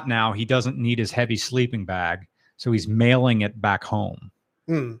it's hot now. He doesn't need his heavy sleeping bag. So he's mailing it back home.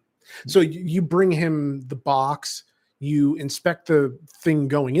 So you bring him the box, you inspect the thing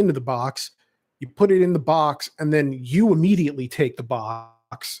going into the box, you put it in the box, and then you immediately take the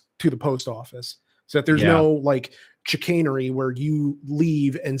box to the post office, so that there's no like chicanery where you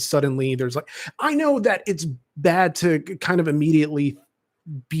leave and suddenly there's like, I know that it's bad to kind of immediately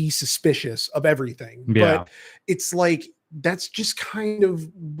be suspicious of everything, but it's like, that's just kind of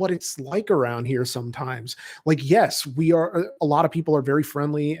what it's like around here sometimes. Like, yes, a lot of people are very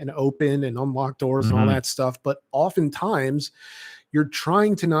friendly and open and unlock doors and all that stuff, but oftentimes you're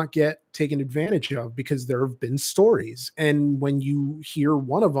trying to not get taken advantage of, because there have been stories. And when you hear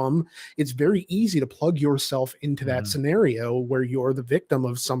one of them, it's very easy to plug yourself into that scenario where you're the victim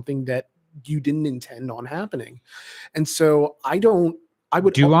of something that you didn't intend on happening. And so I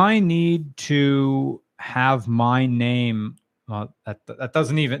need to have my name?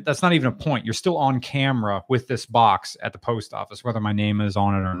 That's not even a point. You're still on camera with this box at the post office, whether my name is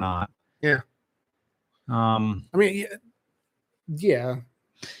on it or not. Yeah. I mean, yeah.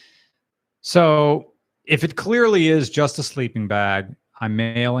 So if it clearly is just a sleeping bag, I'm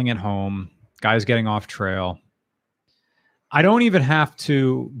mailing it home. Guy's getting off trail. I don't even have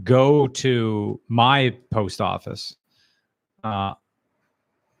to go to my post office.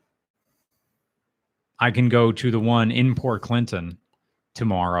 I can go to the one in Port Clinton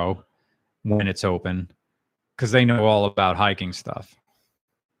tomorrow when it's open, because they know all about hiking stuff.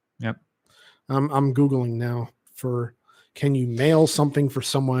 Yep. I'm Googling now for, can you mail something for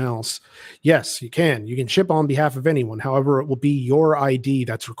someone else? Yes, you can. You can ship on behalf of anyone. However, it will be your ID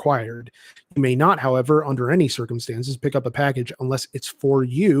that's required. You may not, however, under any circumstances, pick up a package unless it's for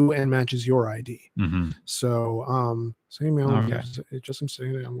you and matches your ID. So, email. Okay. Just I'm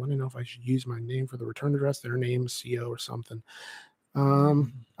saying that I'm wanting to know if I should use my name for the return address, their name, CO, or something. I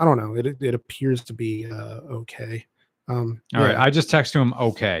don't know. It appears to be okay. All right. I just texted him.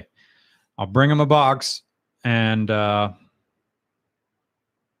 Okay. I'll bring him a box, and yeah.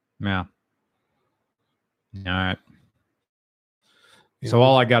 All right. So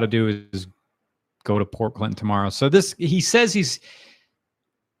all I got to do is go to Port Clinton tomorrow. So he says he's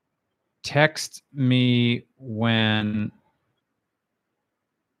text me when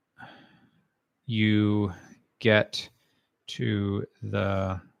you get to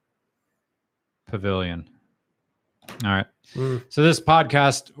the pavilion. All right. So this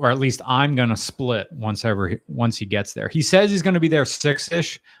podcast, or at least I'm going to split once he gets there. He says he's going to be there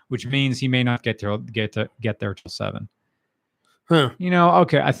 6-ish, which means he may not get there till 7.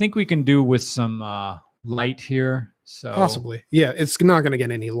 Okay. I think we can do with some light here. So possibly. Yeah. It's not going to get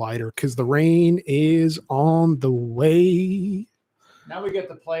any lighter because the rain is on the way. Now we get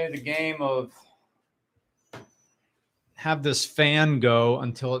to play the game of have this fan go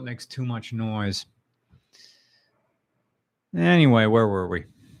until it makes too much noise. Anyway, where were we?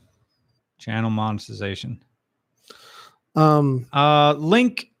 Channel monetization.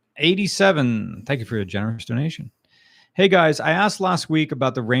 Link 87. Thank you for your generous donation. Hey guys, I asked last week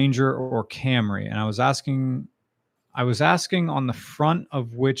about the Ranger or Camry, and I was asking on the front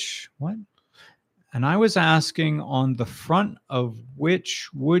of which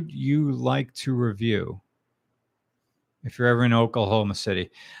would you like to review? If you're ever in Oklahoma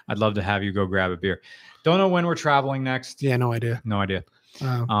City, I'd love to have you go grab a beer. Don't know when we're traveling next. Yeah, no idea.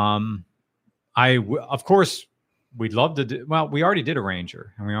 Of course, we'd love to do. Well, we already did a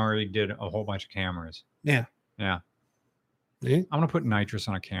Ranger, and we already did a whole bunch of cameras. Yeah. I'm gonna put nitrous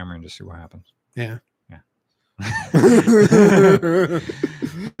on a camera and just see what happens. Yeah.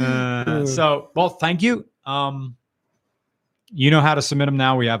 Well, thank you. You know how to submit them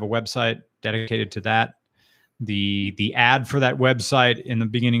now. We have a website dedicated to that. The ad for that website in the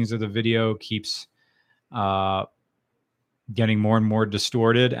beginnings of the video keeps getting more and more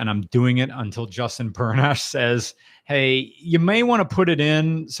distorted, and I'm doing it until Justin Bernash says, hey, you may want to put it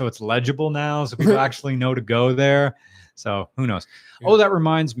in so it's legible now so people actually know to go there. So who knows? Yeah. Oh, that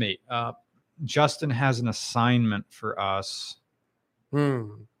reminds me. Justin has an assignment for us.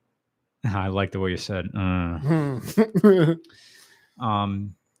 I like the way you said.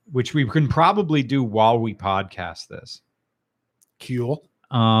 Which we can probably do while we podcast this. Cool.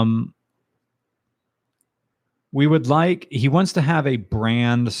 He wants to have a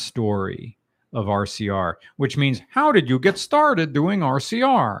brand story of RCR, which means how did you get started doing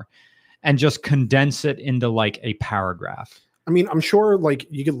RCR? And just condense it into like a paragraph. I mean, I'm sure like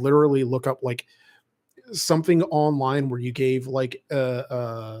you could literally look up like something online where you gave like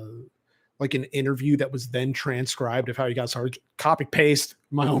an interview that was then transcribed of how you got started. Copy paste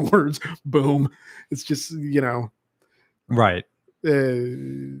my own words. Boom. It's just Right.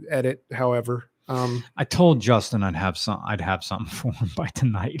 Edit. However, I told Justin I'd have something for him by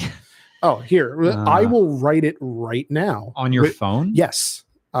tonight. Oh, here I will write it right now on your phone. Yes,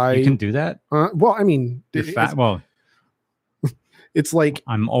 you can do that. Well, I mean, it's like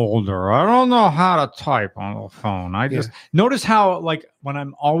I'm older. I don't know how to type on the phone. I just notice how like when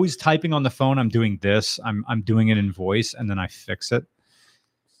I'm always typing on the phone, I'm doing this. I'm doing it in voice, and then I fix it.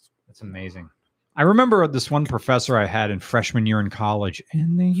 That's amazing. I remember this one professor I had in freshman year in college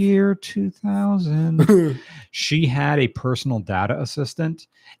in the year 2000. She had a personal data assistant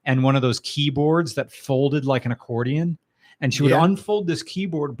and one of those keyboards that folded like an accordion. And she would unfold this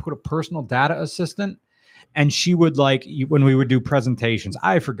keyboard, put a personal data assistant, and she would like when we would do presentations.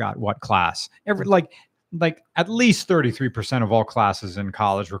 I forgot what class. Like at least 33% of all classes in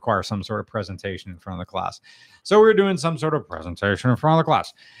college require some sort of presentation in front of the class. So we were doing some sort of presentation in front of the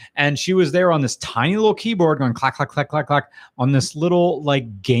class. And she was there on this tiny little keyboard going clack, clack, clack, clack, clack on this little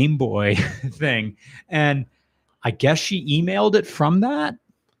like Game Boy thing. And I guess she emailed it from that.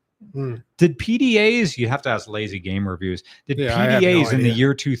 Did PDAs, you have to ask Lazy Game Reviews, did PDAs in the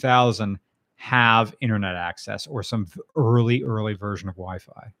year 2000 have internet access or some early version of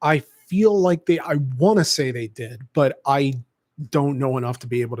Wi-Fi? I feel like I want to say they did, but I don't know enough to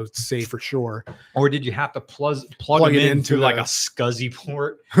be able to say for sure. Or did you have to plug them into like a SCSI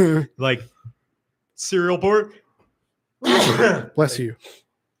port, like serial port? Bless you.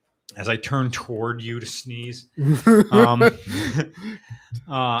 As I turn toward you to sneeze, and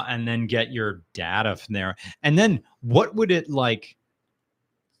then get your data from there. And then what would it like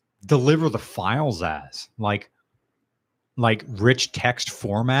deliver the files as? Like rich text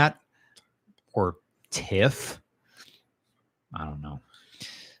format or TIFF? I don't know.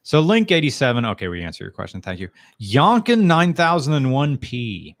 So Link 87. Okay, we answered your question. Thank you. Yonkin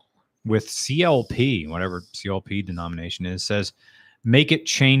 9001P with CLP, whatever CLP denomination is, says, make it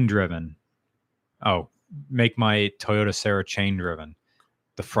chain driven. Oh, make my Toyota Sarah chain driven.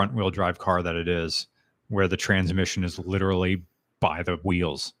 The front wheel drive car that it is, where the transmission is literally by the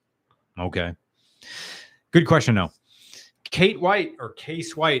wheels. Okay. Good question, though. Kate White or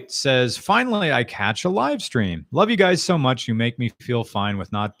Case White says, finally, I catch a live stream. Love you guys so much. You make me feel fine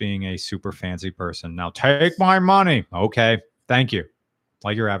with not being a super fancy person. Now take my money. Okay. Thank you.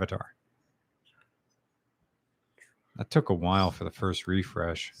 Like your avatar. That took a while for the first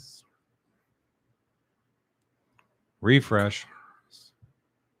refresh. Refresh.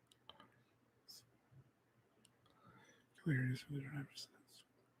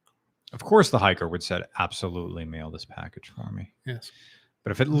 Of course, the hiker would say, absolutely mail this package for me. Yes.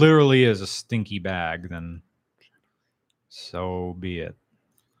 But if it literally is a stinky bag, then so be it.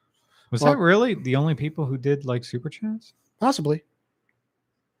 Was that really the only people who did like super chats? Possibly.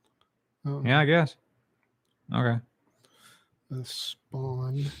 Yeah, I guess. Okay.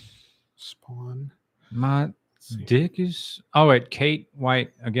 Spawn. My dick is... Oh, wait. Kate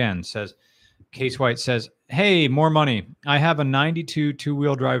White again says... Case White says, hey, more money. I have a 92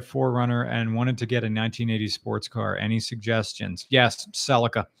 two-wheel drive 4Runner and wanted to get a 1980 sports car. Any suggestions? Yes,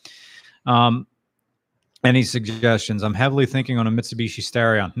 Celica. Any suggestions? I'm heavily thinking on a Mitsubishi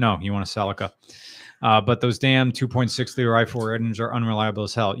Starion. No, you want a Celica. But those damn 2.6 liter i4 engines are unreliable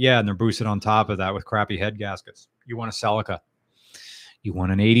as hell. Yeah, and they're boosted on top of that with crappy head gaskets. You want a Celica. You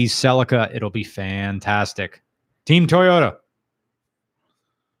want an 80s Celica. It'll be fantastic. Team Toyota.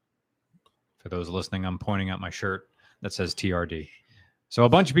 For those listening, I'm pointing at my shirt that says TRD. So a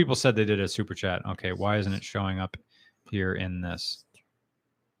bunch of people said they did a super chat. Okay, why isn't it showing up here in this?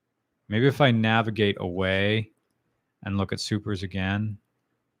 Maybe if I navigate away and look at supers again.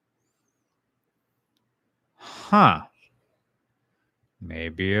 Huh.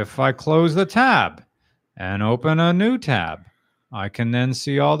 Maybe if I close the tab and open a new tab, I can then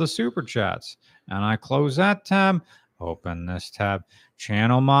see all the super chats. And I close that tab, open this tab.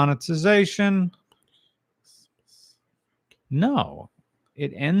 Channel monetization. No,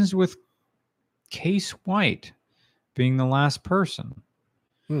 it ends with Case White being the last person.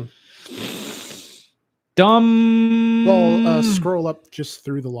 Dumb. Well, scroll up just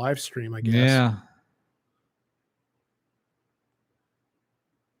through the live stream, I guess. Yeah.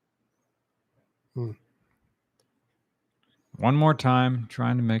 One more time,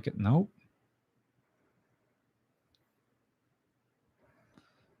 trying to make it. Nope.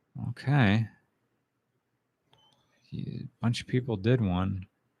 Okay. A bunch of people did one.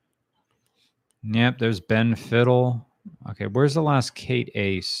 Yep, there's Ben Fiddle. Okay, where's the last Kate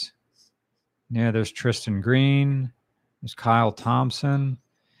Ace? Yeah, there's Tristan Green. There's Kyle Thompson.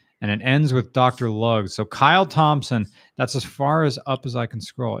 And it ends with Dr. Lugg. So Kyle Thompson, that's as far as up as I can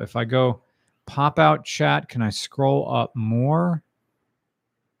scroll. If I go pop out chat, can I scroll up more?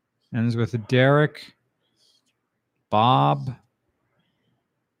 Ends with Derek, Bob,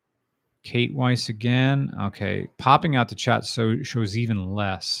 Kate Weiss again. Okay, popping out the chat so shows even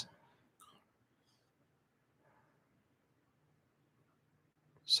less.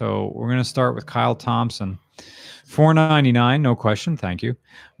 So we're going to start with Kyle Thompson. $4.99, no question. Thank you.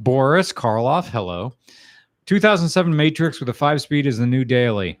 Boris Karloff, hello. 2007 Matrix with a 5-speed is the new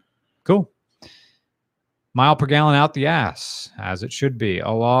daily. Cool. Mile per gallon out the ass, as it should be.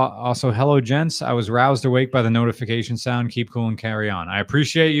 Also, hello, gents. I was roused awake by the notification sound. Keep cool and carry on. I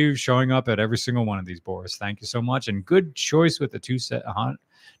appreciate you showing up at every single one of these, Boris. Thank you so much. And good choice with the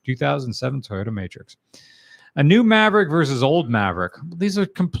 2007 Toyota Matrix. A new Maverick versus old Maverick. These are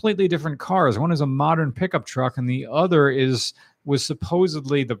completely different cars. One is a modern pickup truck, and the other was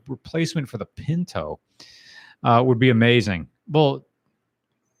supposedly the replacement for the Pinto. Would be amazing. Well,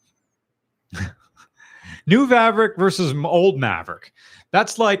 new Maverick versus old Maverick.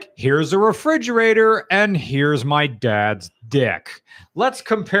 That's like, here's a refrigerator and here's my dad's dick. Let's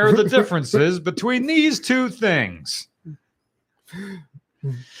compare the differences between these two things.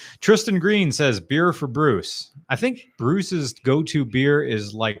 Tristan Green says beer for Bruce. I think Bruce's go-to beer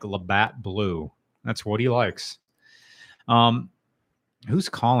is like Labatt Blue. That's what he likes. Who's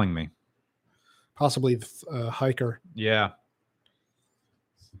calling me? Possibly Hiker. Yeah.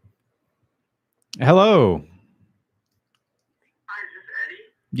 Hello. Hi, is this Eddie?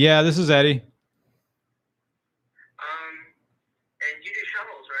 Yeah, this is Eddie. And you do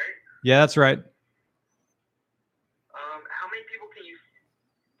shuttles, right? Yeah, that's right. How many people can you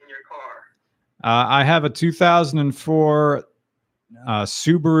fit in your car? I have a 2004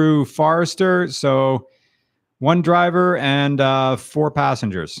 Subaru Forester, so one driver and 4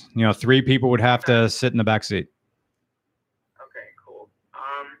 passengers. 3 people would have to sit in the back seat. Okay, cool.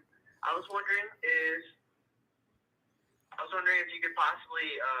 I was wondering if you could possibly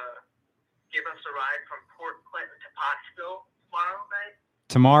give us a ride from Port Clinton to Pottsville tomorrow night.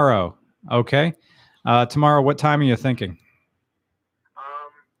 Tomorrow, okay. Tomorrow, what time are you thinking?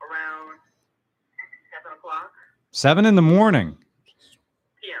 Around 7 o'clock 7 in the morning.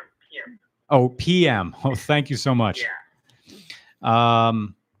 p.m. Oh, PM. Oh, thank you so much. Yeah.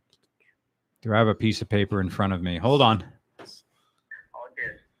 Do I have a piece of paper in front of me? Hold on. All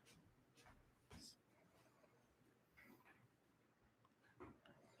good.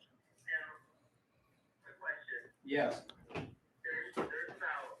 Now, quick question. Yes. There's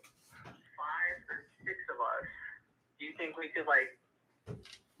about 5 or 6 of us. Do you think we could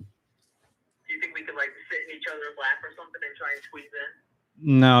sit in each other's lap or something and try and squeeze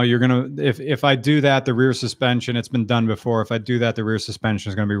in? No, you're gonna. If I do that, the rear suspension. It's been done before. If I do that, the rear suspension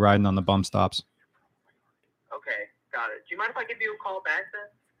is gonna be riding on the bump stops. Okay, got it. Do you mind if I give you a call back then?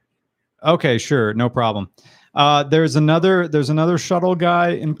 Okay, sure, no problem. There's another shuttle guy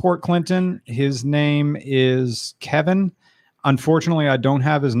in Port Clinton. His name is Kevin. Unfortunately, I don't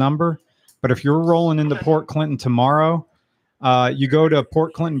have his number. But if you're rolling into Port Clinton tomorrow, you go to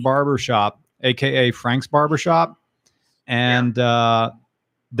Port Clinton Barbershop, aka Frank's Barbershop, and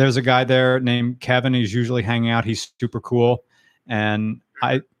there's a guy there named Kevin. He's usually hanging out. He's super cool, and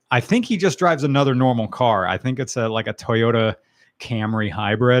I think he just drives another normal car. I think it's like a Toyota Camry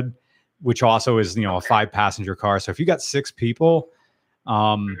hybrid, which also is a 5-passenger car. So if you got 6 people,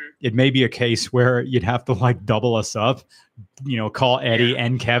 it may be a case where you'd have to like double us up. Call Eddie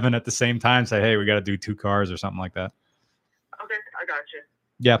and Kevin at the same time. Say, hey, we got to do 2 cars or something like that. Okay, I got you.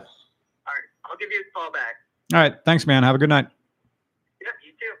 Yeah. All right, I'll give you a call back. All right. Thanks, man. Have a good night. Yep,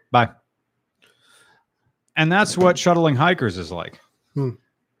 you too. Bye. And that's what shuttling hikers is like.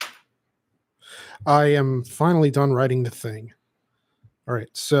 I am finally done writing the thing. All right,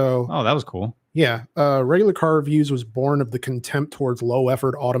 so Oh, that was cool. yeah, Regular Car Reviews was born of the contempt towards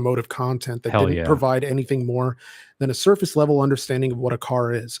low-effort automotive content that Hell didn't yeah. provide anything more than a surface-level understanding of what a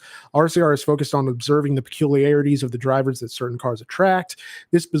car is. RCR is focused on observing the peculiarities of the drivers that certain cars attract.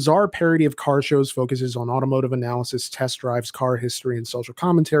 This bizarre parody of car shows focuses on automotive analysis, test drives, car history, and social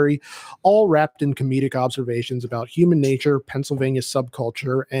commentary, all wrapped in comedic observations about human nature, Pennsylvania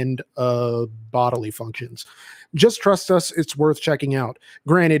subculture, and bodily functions. Just trust us, it's worth checking out.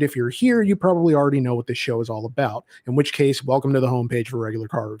 Granted, if you're here, you probably already know what this show is all about, in which case, welcome to the homepage for Regular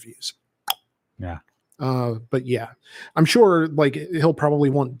Car Reviews. Yeah. But yeah, I'm sure like he'll probably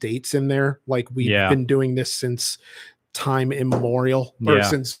want dates in there. Like we've Yeah. been doing this since time immemorial, or Yeah.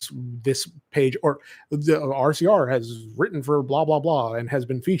 since this page, or the RCR has written for blah blah blah and has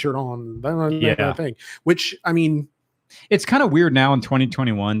been featured on that thing. Which I mean, it's kind of weird now in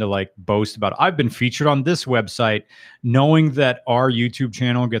 2021 to like boast about I've been featured on this website, knowing that our YouTube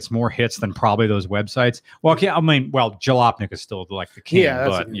channel gets more hits than probably those websites. Well, okay, I mean, well, Jalopnik is still like the king,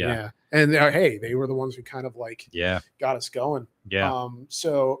 but yeah. And hey, they were the ones who kind of like got us going. Yeah.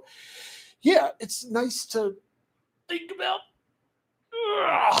 So yeah, it's nice to think about.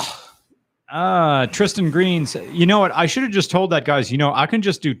 Tristan Green said, you know what? I should have just told that guys, I can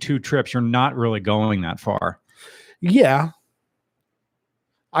just do 2 trips. You're not really going that far. Yeah.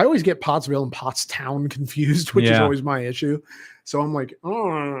 I always get Pottsville and Pottstown confused, which is always my issue. So I'm like,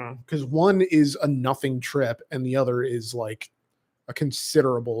 because one is a nothing trip and the other is like a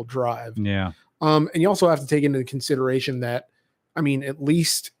considerable drive. Yeah. And you also have to take into consideration that, I mean, at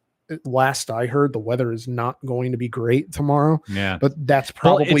least last I heard, the weather is not going to be great tomorrow. Yeah. But that's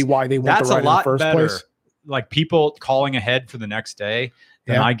probably why they want the ride in the first place. Like people calling ahead for the next day.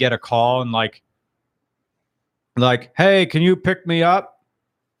 Then I get a call and like, hey, can you pick me up?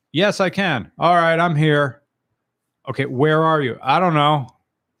 Yes, I can. All right, I'm here. Okay, where are you? I don't know.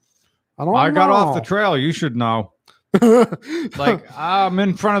 I got off the trail. You should know. Like, I'm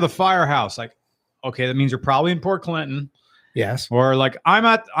in front of the firehouse. Like, okay, that means you're probably in Port Clinton. Yes. Or like, I'm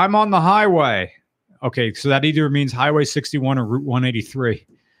on the highway. Okay, so that either means Highway 61 or Route 183.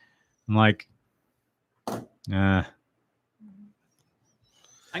 I'm like,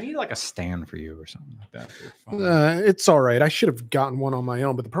 I need like a stand for you or something like that. It's all right. I should have gotten one on my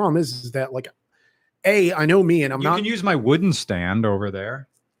own, but the problem is that like, I know me, and you can use my wooden stand over there.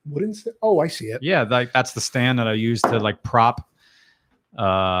 Wooden stand? Oh, I see it. Yeah, like that's the stand that I use to like prop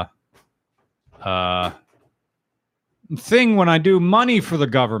thing when I do money for the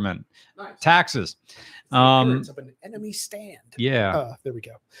government. Nice. Taxes. Appearance of an enemy stand. Yeah. There we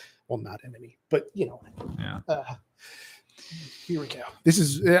go. Well, not enemy, but Yeah. Here we go. This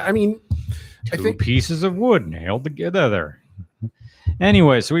is, I mean, I 2 think pieces of wood nailed together.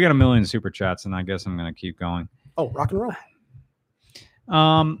 Anyway, so we got a million super chats, and I guess I'm going to keep going. Oh, rock and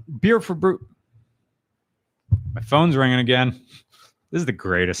roll. Beer for Brute. My phone's ringing again. This is the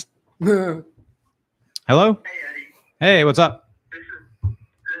greatest. Hello? Hey, Eddie. Hey, what's up? This is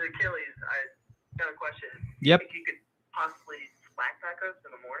Achilles. I got a question. Yep. Do you think you could possibly Slack pack us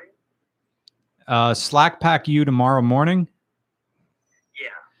in the morning? Slack pack you tomorrow morning?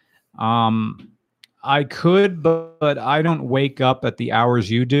 Yeah. I could, but I don't wake up at the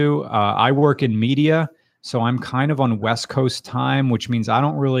hours you do. I work in media, so I'm kind of on West Coast time, which means I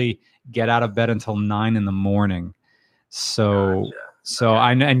don't really get out of bed until 9 in the morning. So, Gotcha. so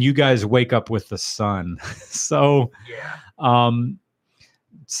and you guys wake up with the sun. So, Yeah.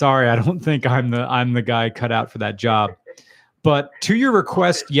 sorry, I don't think I'm the guy cut out for that job. But to your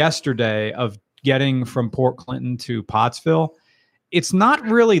request yesterday of getting from Port Clinton to Pottsville, it's not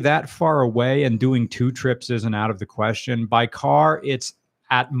really that far away, and doing 2 trips isn't out of the question. By car, it's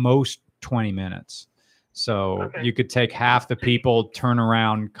at most 20 minutes. So you could take half the people, turn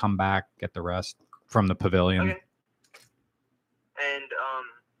around, come back, get the rest from the pavilion. Okay. And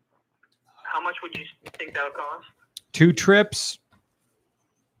how much would you think that would cost? 2 trips,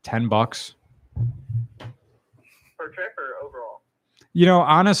 $10. Per trip or overall?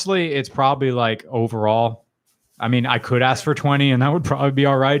 Honestly, it's probably like overall. I mean, I could ask for 20 and that would probably be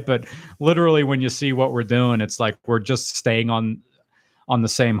all right. But literally when you see what we're doing, it's like we're just staying on the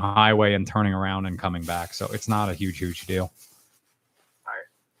same highway and turning around and coming back. So it's not a huge deal. All right.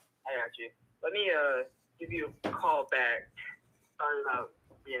 I got you. Let me give you a call back. Sorry about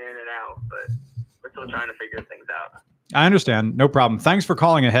being in and out, but we're still trying to figure things out. I understand. No problem. Thanks for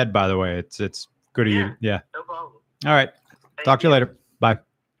calling ahead, by the way. It's good of you. Yeah. No problem. All right. Thank Talk to you later. Bye.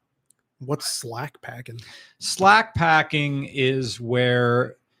 What's slack packing? Slack packing is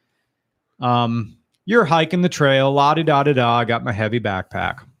where you're hiking the trail, la-di-da-di-da, I got my heavy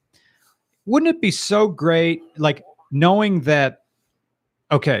backpack. Wouldn't it be so great, like, knowing that,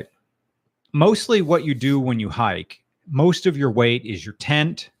 okay, mostly what you do when you hike, most of your weight is your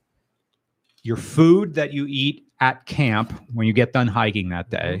tent, your food that you eat at camp when you get done hiking that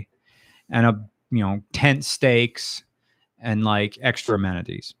day, and tent stakes and like extra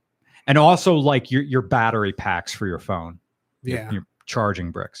amenities. And also like your battery packs for your phone. Your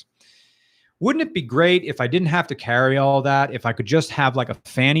charging bricks. Wouldn't it be great if I didn't have to carry all that, if I could just have like a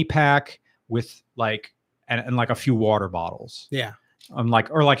fanny pack with like, and like a few water bottles. Yeah. Or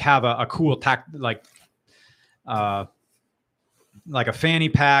have a cool like a fanny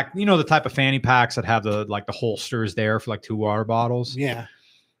pack, you know, the type of fanny packs that have the holsters there for like 2 water bottles. Yeah.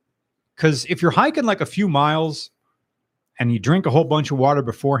 Because if you're hiking like a few miles and you drink a whole bunch of water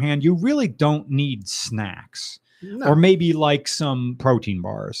beforehand, you really don't need snacks No. or maybe like some protein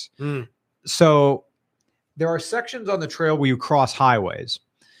bars. Mm. So there are sections on the trail where you cross highways.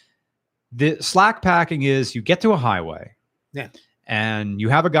 The slack packing is you get to a highway. Yeah. And you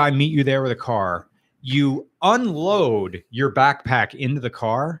have a guy meet you there with a car. You unload your backpack into the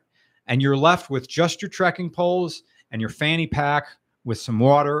car and you're left with just your trekking poles and your fanny pack with some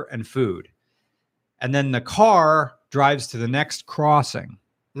water and food. And then the car drives to the next crossing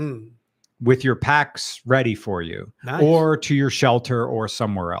with your packs ready for you, Nice. or to your shelter or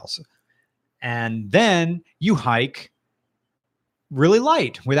somewhere else. And then you hike really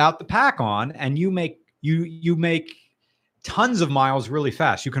light without the pack on, and you make tons of miles really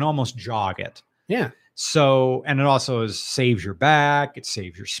fast. You can almost jog it. Yeah. So, and it also saves your back, it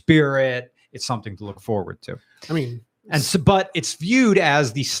saves your spirit. It's something to look forward to. I mean, And so, but it's viewed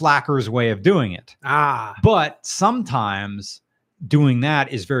as the slacker's way of doing it. But sometimes doing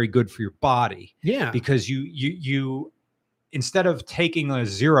that is very good for your body, yeah. because you instead of taking a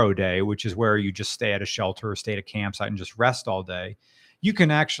 0 day, which is where you just stay at a shelter or stay at a campsite and just rest all day, you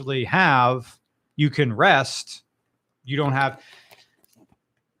can actually rest. You don't have,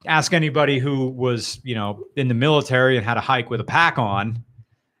 ask anybody who was, in the military and had a hike with a pack on,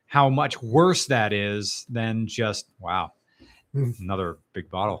 how much worse that is than just, wow, another big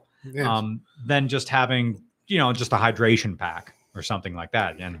bottle. Yeah. Than just having, just a hydration pack or something like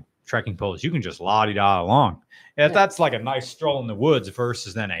that. And trekking poles, you can just la-di-da along. That's like a nice stroll in the woods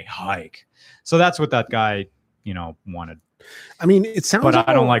versus then a hike. So that's what that guy, wanted. I mean, it sounds, but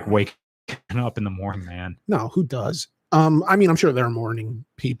I don't like waking up in the morning, man. No, who does? I mean, I'm sure there are morning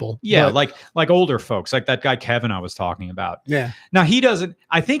people. Yeah, but, like older folks, like that guy Kevin I was talking about. Yeah. Now he doesn't.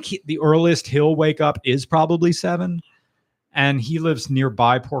 I think the earliest he'll wake up is probably 7, and he lives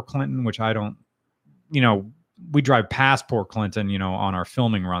nearby Port Clinton, which I don't. We drive past Port Clinton, on our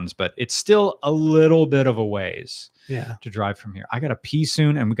filming runs, but it's still a little bit of a ways. Yeah. To drive from here. I gotta pee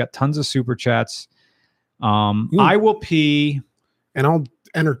soon, and we got tons of super chats. I will pee, and I'll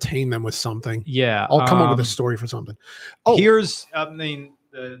entertain them with something. Yeah, I'll come up with a story for something. Here's, the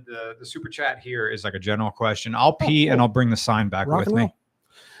super chat here is like a general question. I'll pee and I'll bring the sign back Rock with and me.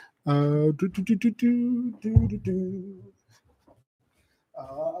 Okay.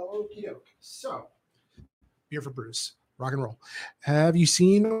 So, beer for Bruce. Rock and roll. Have you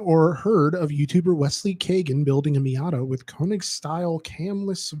seen or heard of YouTuber Wesley Kagan building a Miata with Koenig style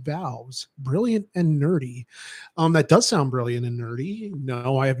camless valves? Brilliant and nerdy. That does sound brilliant and nerdy.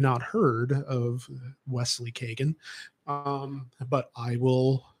 No, I have not heard of Wesley Kagan, but I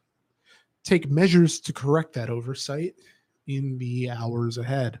will take measures to correct that oversight in the hours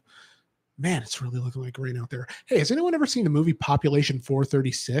ahead. Man, it's really looking like rain out there. Hey, has anyone ever seen the movie Population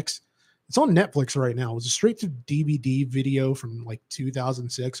 436? It's on Netflix right now. It was a straight to DVD video from like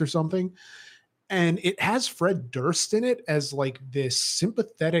 2006 or something. And it has Fred Durst in it as like this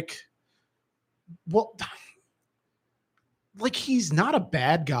sympathetic, well, like he's not a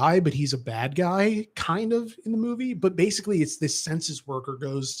bad guy, but he's a bad guy kind of in the movie. But basically it's this census worker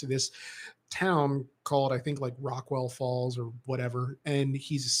goes to this town called, I think, like Rockwell Falls or whatever. And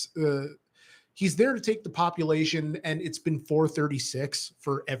he's there to take the population, and it's been 436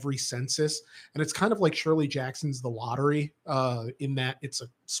 for every census. And it's kind of like Shirley Jackson's The Lottery, in that it's a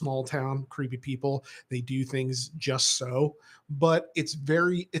small town, creepy people. They do things just so, but it's a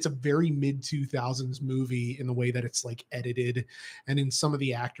very mid 2000s movie in the way that it's like edited and in some of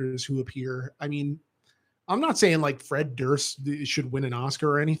the actors who appear. I mean, I'm not saying like Fred Durst should win an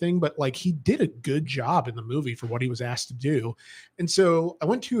Oscar or anything, but like he did a good job in the movie for what he was asked to do. And so I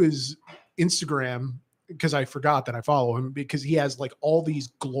went to his Instagram because I forgot that I follow him, because he has like all these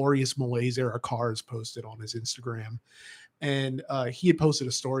glorious Malaise era cars posted on his Instagram. And he had posted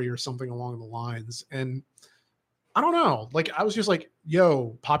a story or something along the lines. And I don't know, like I was just like,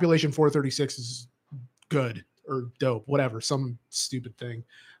 yo, Population 436 is good or dope, whatever, some stupid thing.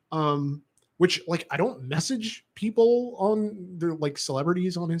 Which like I don't message people on their like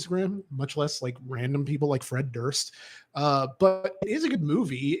celebrities on Instagram, much less like random people like Fred Durst. But it is a good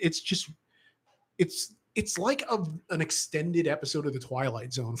movie. It's just it's like an extended episode of The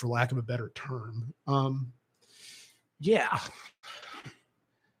Twilight Zone, for lack of a better term. Yeah.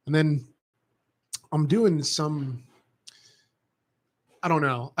 And then I'm doing some, I don't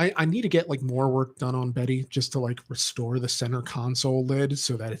know. I need to get like more work done on Betty just to like restore the center console lid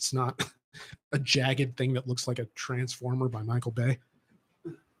so that it's not a jagged thing that looks like a transformer by Michael Bay.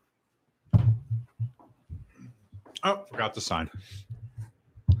 Oh, forgot to sign.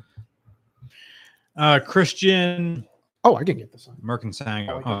 Christian Oh, I can get this on. Mercansango.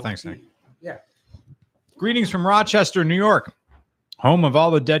 I Oh, can thanks, see. Nick. Yeah. Greetings from Rochester, New York, home of all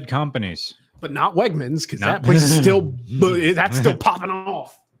the dead companies. But not Wegmans, because No. that place is still that's still popping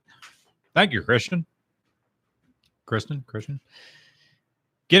off. Thank you, Christian. Christian.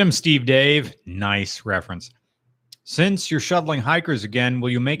 Get him, Steve Dave. Nice reference. Since you're shuttling hikers again, will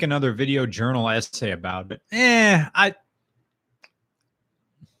you make another video journal essay about it? I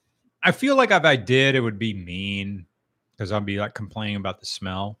feel like if I did, it would be mean because I'll be like complaining about the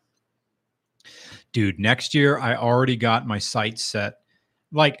smell. Dude, next year I already got my sights set.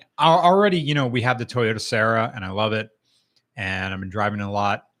 Like already, we have the Toyota Serra and I love it. And I've been driving it a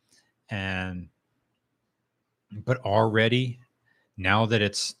lot. But already, now that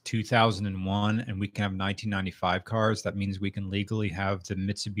it's 2001 and we can have 1995 cars, that means we can legally have the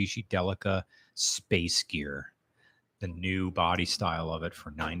Mitsubishi Delica Space Gear, the new body style of it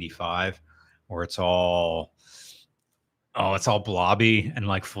for 95, where it's all blobby and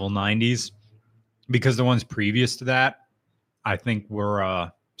like full 90s. Because the ones previous to that, I think were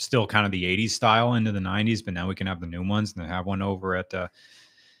still kind of the 80s style into the 90s, but now we can have the new ones. And they have one over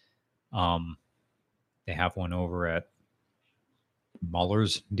at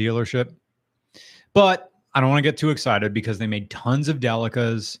Muller's dealership. But I don't want to get too excited because they made tons of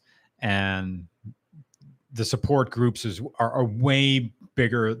Delicas and the support groups are way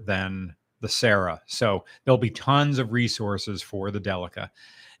bigger than the Serra. So there'll be tons of resources for the Delica,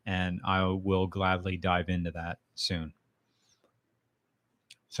 and I will gladly dive into that soon.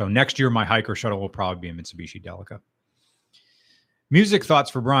 So next year, my hiker shuttle will probably be a Mitsubishi Delica. Music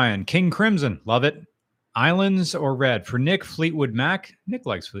thoughts for Brian. King Crimson, love it. Islands or Red? For Nick, Fleetwood Mac. Nick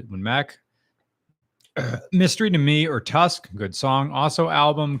likes Fleetwood Mac. Mystery to Me or Tusk, good song. Also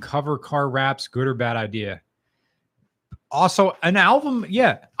album, cover car raps, good or bad idea. Also an album,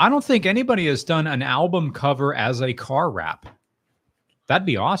 yeah. I don't think anybody has done an album cover as a car rap. That'd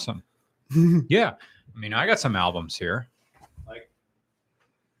be awesome. Yeah. I mean, I got some albums here. Like,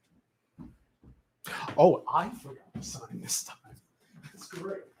 Oh, I forgot to sign this time. That's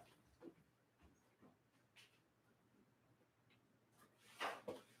great.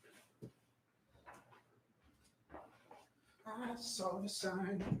 I saw the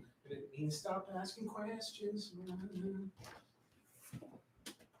sign, but it means stop asking questions.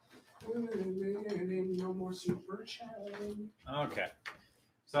 No more super chat. okay.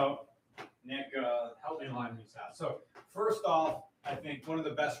 So, Nick, help me line these out. So, first off, I think one of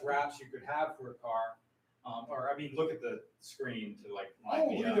the best wraps you could have for a car, look at the screen to like line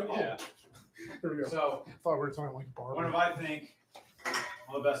me up. Yeah. There we go. So, I thought we were talking like one of, Barbie. I think,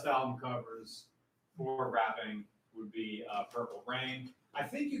 one of the best album covers for rapping would be Purple Rain. I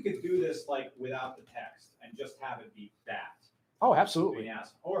think you could do this like without the text and just have it be that. Oh, absolutely.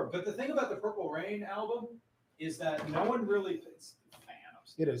 Yes. But the thing about the Purple Rain album is that no one really it's a fan of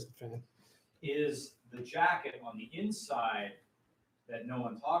It is the fan. is the jacket on the inside that no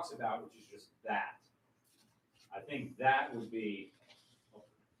one talks about, which is just that. I think that would be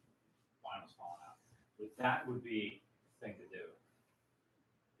finals falling out. But that would be the thing to do.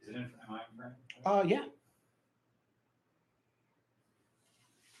 Is it in am I in frame? Yeah.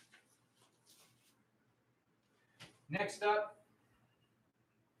 Next up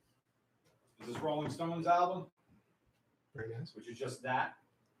is this Rolling Stones album, Very nice. which is just that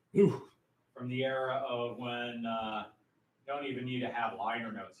Ooh, from the era of when you don't even need to have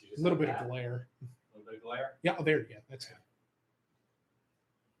liner notes. You just a little have bit that. of glare. A little bit of glare. Yeah, oh, there you go. That's good.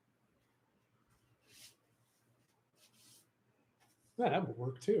 Yeah, that would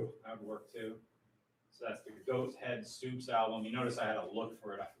work too. That would work too. So that's the Goat Head Soups album. You notice I had to look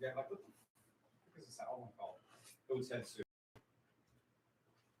for it. I forget what the fuck is this album called? Goat's Head Soup.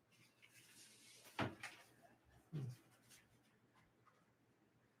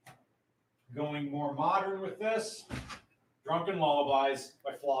 Going more modern with this, Drunken Lullabies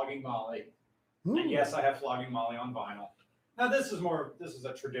by Flogging Molly. And yes, I have Flogging Molly on vinyl. Now this is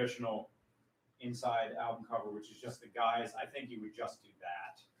a traditional inside album cover, which is just the guys. I think you would just do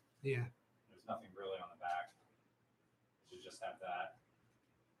that. Yeah. There's nothing really on the back. You should just have that.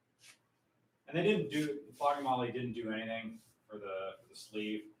 And they didn't do Flogging Molly didn't do anything for the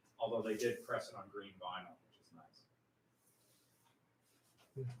sleeve, although they did press it on green vinyl, which is nice.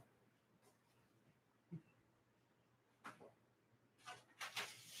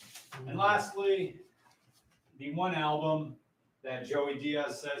 And lastly, the one album that Joey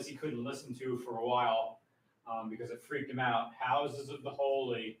Diaz says he couldn't listen to for a while because it freaked him out, Houses of the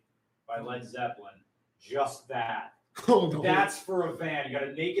Holy by Led Zeppelin. Just that. Oh, no. That's for a van. You got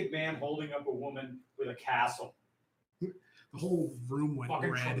a naked man holding up a woman with a castle. The whole room went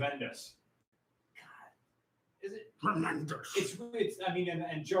Fucking red. tremendous. God, is it? Tremendous. It's. I mean,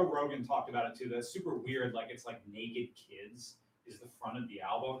 and Joe Rogan talked about it too. That's super weird. Like it's like Naked Kids is the front of the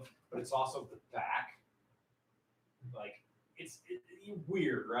album, but it's also the back. Like it's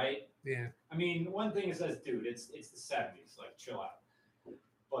weird, right? Yeah. I mean, one thing it says, dude, it's the 70s. Like, chill out.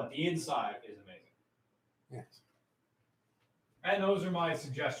 But the inside is amazing. Yes. And those are my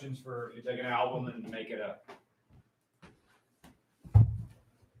suggestions for you take an album and make it a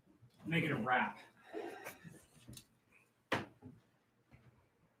rap.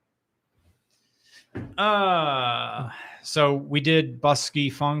 So we did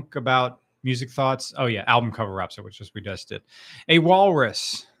Busky Funk about music thoughts. Oh yeah, album cover raps, which is we just did. A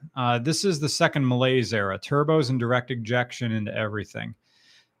Walrus. This is the second malaise era. Turbos and direct injection into everything.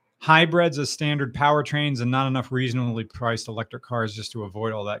 Hybrids as standard powertrains and not enough reasonably priced electric cars just to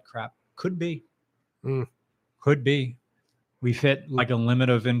avoid all that crap. Could be. Could be. We've hit like a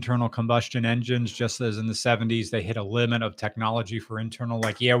limit of internal combustion engines, just as in the 70s, they hit a limit of technology for internal.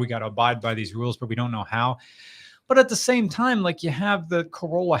 Like, yeah, we got to abide by these rules, but we don't know how. But at the same time, like you have the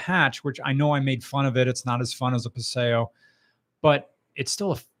Corolla hatch, which I know I made fun of it. It's not as fun as a Paseo, but it's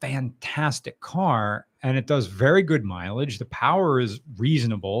still a fantastic car and it does very good mileage. The power is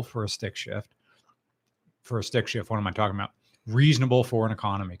reasonable for a stick shift. For a stick shift, what am I talking about? Reasonable for an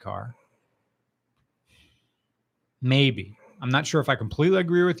economy car. Maybe. I'm not sure if I completely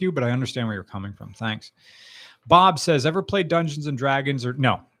agree with you, but I understand where you're coming from. Thanks. Bob says, ever played Dungeons and Dragons or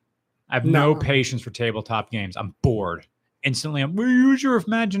no? I have no patience for tabletop games. I'm bored. Instantly, use your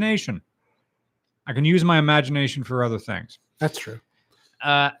imagination. I can use my imagination for other things. That's true.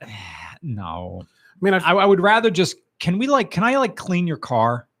 No. I mean, I would rather just, can I clean your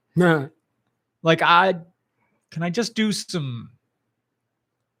car? Nah. Can I just do some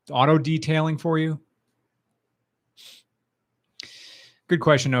auto detailing for you? Good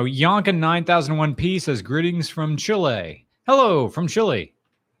question. Oh, Yonka 9001P says, greetings from Chile. Hello from Chile.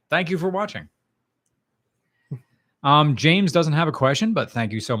 Thank you for watching. James doesn't have a question, but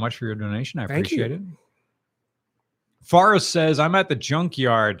thank you so much for your donation. I appreciate it. Forrest says, I'm at the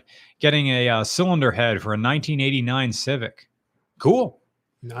junkyard getting a cylinder head for a 1989 Civic. Cool.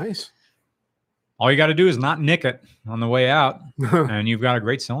 Nice. All you got to do is not nick it on the way out, and you've got a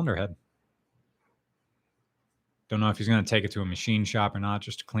great cylinder head. Don't know if he's going to take it to a machine shop or not,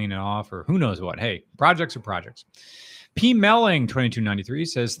 just to clean it off, or who knows what. Hey, projects are projects. P. Melling 2293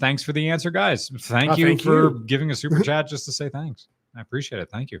 says, thanks for the answer, guys. Thank you for giving a super chat just to say thanks. I appreciate it.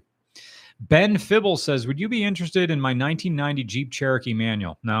 Thank you. Ben Fibble says, would you be interested in my 1990 Jeep Cherokee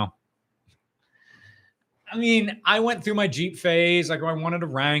manual? No. I mean, I went through my Jeep phase. Like, I wanted a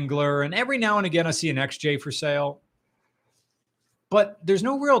Wrangler, and every now and again I see an XJ for sale. But there's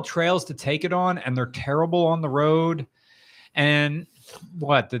no real trails to take it on, and they're terrible on the road. And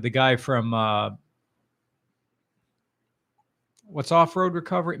what did the guy from what's off-road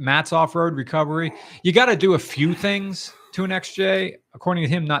recovery? Matt's off-road recovery. You got to do a few things to an XJ. According to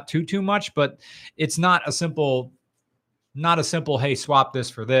him, not too much, but it's not a simple, hey, swap this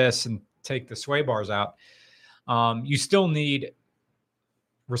for this and take the sway bars out. You still need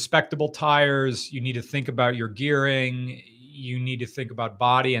respectable tires. You need to think about your gearing. You need to think about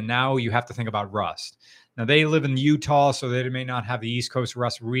body, and now you have to think about rust. Now, they live in Utah, so they may not have the East Coast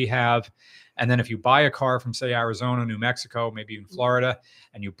rust we have. And then if you buy a car from, say, Arizona, New Mexico, maybe even Florida,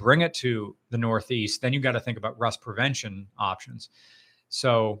 and you bring it to the Northeast, then you got to think about rust prevention options.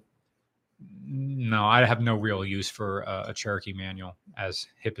 So, no, I have no real use for a Cherokee manual, as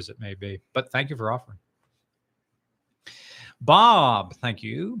hip as it may be. But thank you for offering. Bob, thank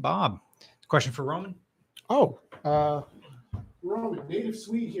you. Bob, question for Roman? Roman, Native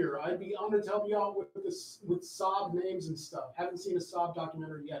Sweet here. I'd be honored to help you out with Saab names and stuff. Haven't seen a Saab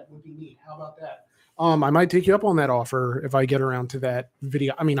documentary yet. Would be neat. How about that? I might take you up on that offer if I get around to that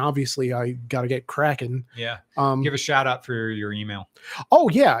video. I mean, obviously, I got to get cracking. Yeah. Give a shout out for your email. Oh,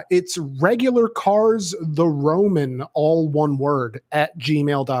 yeah. It's regular cars, the Roman, all one word,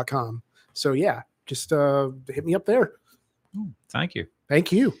 @gmail.com. So, yeah, just hit me up there. Thank you.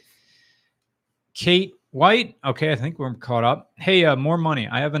 Thank you. Kate White. Okay, I think we're caught up. Hey, more money.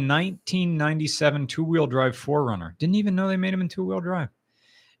 I have a 1997 two-wheel drive 4Runner. Didn't even know they made them in two-wheel drive.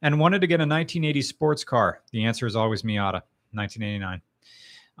 And wanted to get a 1980 sports car. The answer is always Miata,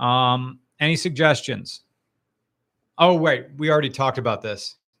 1989. Any suggestions? Oh, wait. We already talked about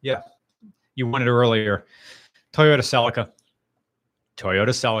this. Yeah. You wanted it earlier. Toyota Celica. Toyota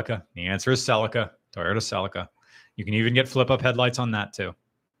Celica. The answer is Celica. Toyota Celica. You can even get flip-up headlights on that, too.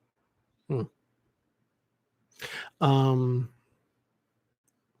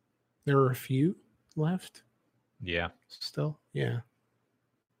 There are a few left. Yeah. Still, yeah.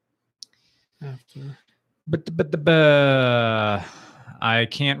 After. But I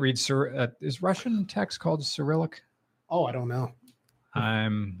can't read. Is Russian text called Cyrillic? Oh, I don't know.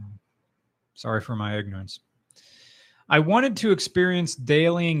 I'm sorry for my ignorance. I wanted to experience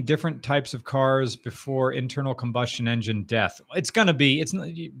dailying different types of cars before internal combustion engine death.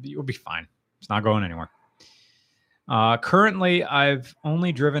 You'll be fine. It's not going anywhere. Currently, I've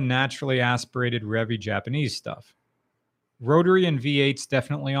only driven naturally aspirated Revy Japanese stuff. Rotary and V8's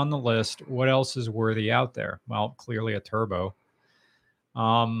definitely on the list. What else is worthy out there? Well, clearly a turbo.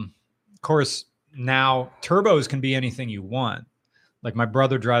 Of course, now turbos can be anything you want. Like my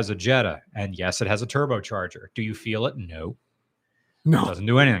brother drives a Jetta, and yes, it has a turbocharger. Do you feel it? No. It doesn't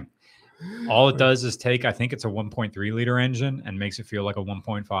do anything. All it does is take, I think it's a 1.3 liter engine and makes it feel like a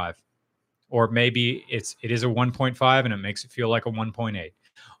 1.5. Or maybe it is a 1.5 and it makes it feel like a 1.8.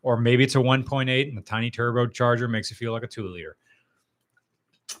 Or maybe it's a 1.8 and the tiny turbocharger makes it feel like a 2 liter.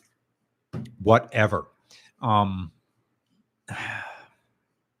 Whatever.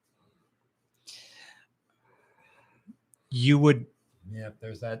 You would. Yeah,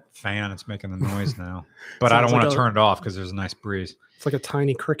 there's that fan. It's making the noise now. But I don't want to turn it off because there's a nice breeze. It's like a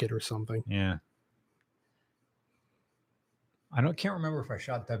tiny cricket or something. Yeah. Can't remember if I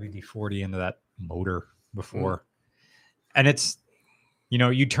shot WD-40 into that motor before. And it's,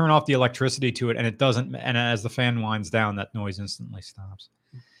 you turn off the electricity to it and it doesn't, and as the fan winds down, that noise instantly stops.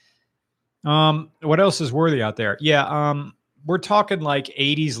 What else is worthy out there? Yeah, we're talking like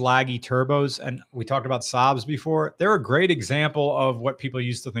 80s laggy turbos, and we talked about Saabs before. They're a great example of what people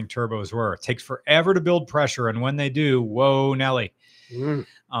used to think turbos were. It takes forever to build pressure, and when they do, whoa, Nelly.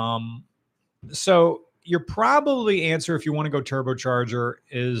 So your probably answer, if you want to go turbocharger,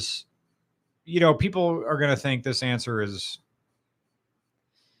 is, people are going to think this answer is,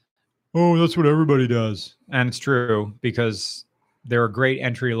 oh, that's what everybody does. And it's true, because they're a great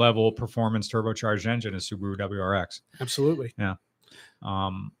entry-level performance turbocharged engine is Subaru WRX. Absolutely. Yeah.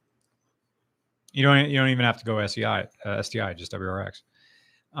 You don't even have to go STI, just WRX.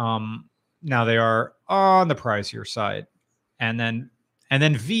 Now they are on the pricier side. And then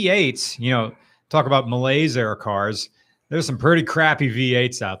V8s, talk about malaise era cars. There's some pretty crappy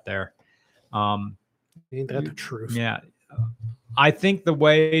V8s out there. Ain't that the truth? Yeah. I think the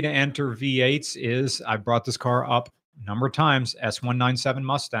way to enter V8s is, I brought this car up a number of times, S197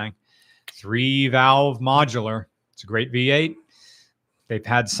 Mustang, 3-valve modular. It's a great V8. They've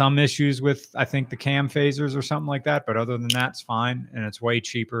had some issues with, I think, the cam phasers or something like that, but other than that, it's fine, and it's way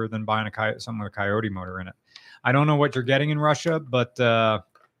cheaper than buying something with a Coyote motor in it. I don't know what you're getting in Russia, but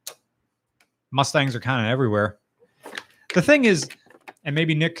Mustangs are kind of everywhere. The thing is, and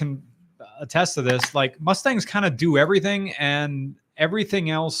maybe Nick can attest to this, like Mustangs kind of do everything, and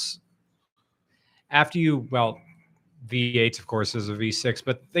everything else after V8s, of course, is a V6,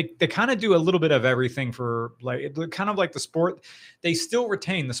 but they kind of do a little bit of everything for kind of like the sport. They still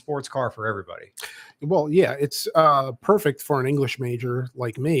retain the sports car for everybody. Well, yeah, it's perfect for an English major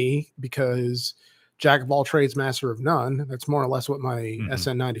like me, because jack of all trades, master of none. That's more or less what my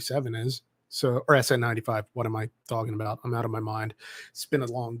SN97 is. So, or SN95. What am I talking about? I'm out of my mind. It's been a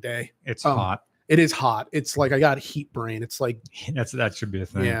long day. It's hot. It is hot. It's like I got heat brain. It's like that should be a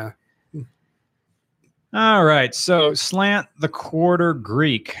thing. Yeah. All right. So Slant the Quarter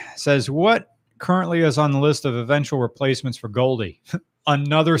Greek says, what currently is on the list of eventual replacements for Goldie?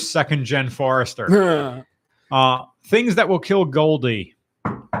 Another second-gen Forester. Things that will kill Goldie.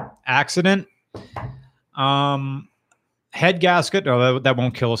 Accident. Head gasket. Oh, that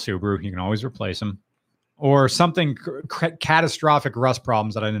won't kill a Subaru. You can always replace them. Or something catastrophic rust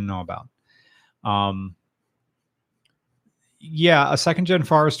problems that I didn't know about. Yeah, a second-gen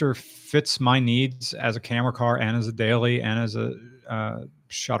Forester fits my needs as a camera car and as a daily and as a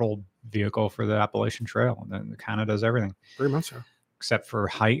shuttle vehicle for the Appalachian Trail. And it kind of does everything. Very much so. Except for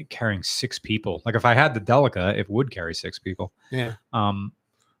height, carrying 6 people. Like if I had the Delica, it would carry 6 people. Yeah.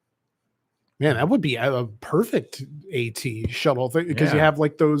 Man, that would be a perfect AT shuttle thing, because you have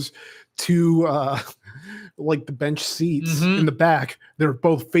like those two like the bench seats in the back. They're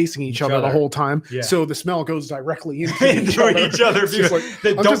both facing each other the whole time. Yeah. So the smell goes directly into each other.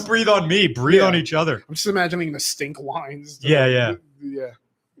 They don't breathe on me, breathe on each other. I'm just imagining the stink lines. Yeah.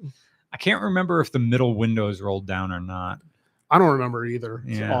 I can't remember if the middle windows rolled down or not. I don't remember either.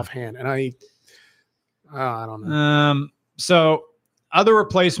 It's offhand. And I don't know. So other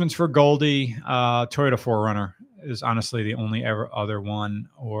replacements for Goldie, Toyota 4Runner is honestly the only other one.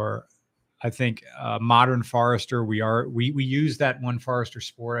 Or I think modern Forester. We use that one Forester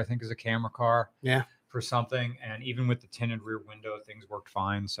Sport, I think, as a camera car. Yeah. For something, and even with the tinted rear window, things worked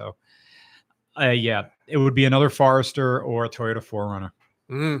fine. So Yeah, it would be another Forester or a Toyota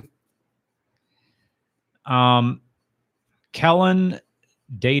 4Runner. Kellen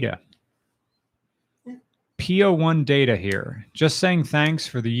Data. PO1 Data here. Just saying thanks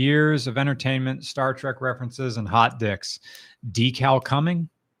for the years of entertainment, Star Trek references, and hot dicks. Decal coming?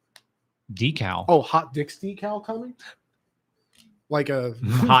 Decal. Oh, hot dicks decal coming? Like a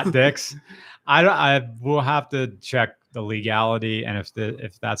hot dicks. I will have to check the legality and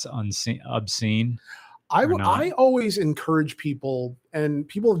if that's obscene. I always encourage people, and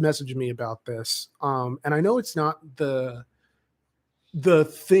people have messaged me about this. And I know it's not the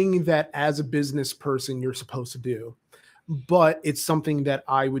thing that as a business person you're supposed to do, but it's something that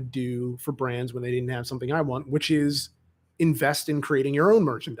I would do for brands when they didn't have something I want, which is invest in creating your own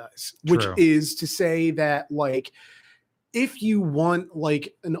merchandise. Which is to say that, like, if you want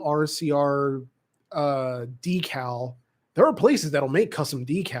like an RCR decal, there are places that'll make custom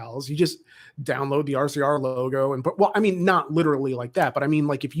decals. You just download the RCR logo and put, well, I mean, not literally like that, but I mean,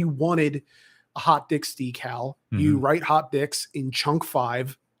 like if you wanted a Hot Dicks decal, you write Hot Dicks in chunk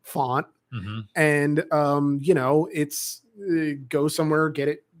 5 font, and you know, it's go somewhere, get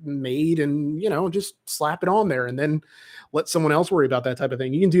it made, and you know, just slap it on there, and then let someone else worry about that type of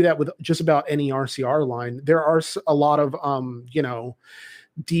thing. You can do that with just about any RCR line. There are a lot of you know,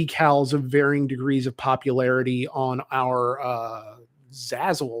 decals of varying degrees of popularity on our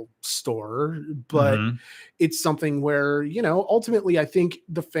Zazzle store, but it's something where, you know, ultimately I think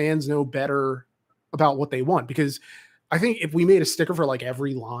the fans know better about what they want, because I think if we made a sticker for like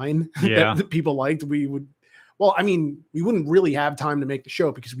every line that people liked, we would, well, I mean, we wouldn't really have time to make the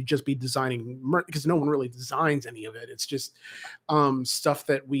show because we'd just be designing because no one really designs any of it. It's just stuff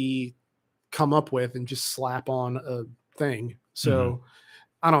that we come up with and just slap on a thing. So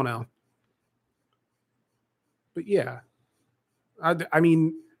I don't know, but yeah, I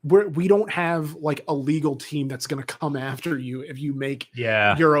mean, we don't have like a legal team that's going to come after you if you make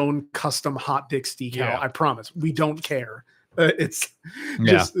your own custom Hot Dicks decal. I promise, we don't care. It's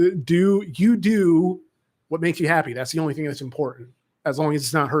just do what makes you happy. That's the only thing that's important, as long as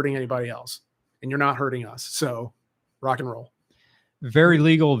it's not hurting anybody else and you're not hurting us. So rock and roll. Very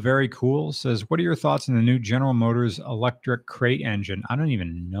Legal, Very Cool says, what are your thoughts on the new General Motors electric crate engine? I don't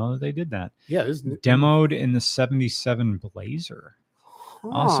even know they did that. Yeah, this is demoed in the 77 Blazer.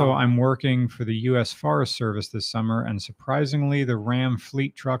 Also, I'm working for the U.S. Forest Service this summer, and surprisingly, the Ram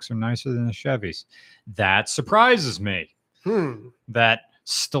fleet trucks are nicer than the Chevys. That surprises me. That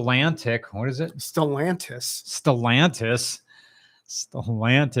Stellantic, what is it? Stellantis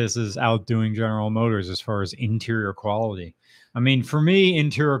is outdoing General Motors as far as interior quality. I mean, for me,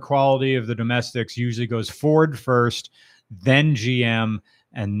 interior quality of the domestics usually goes Ford first, then GM,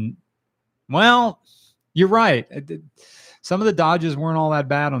 and, well, you're right. Some of the Dodges weren't all that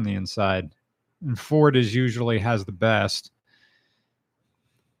bad on the inside, and Ford usually has the best.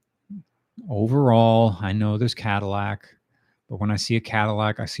 Overall, I know there's Cadillac, but when I see a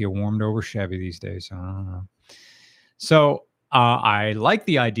Cadillac, I see a warmed over Chevy these days. I don't know. So I like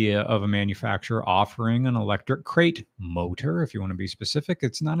the idea of a manufacturer offering an electric crate motor. If you want to be specific,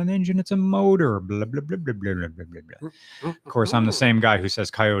 it's not an engine, it's a motor. Blah, blah, blah, blah, blah, blah, blah, blah. Of course, I'm the same guy who says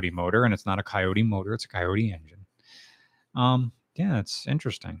Coyote motor, and it's not a Coyote motor, it's a Coyote engine. Yeah, it's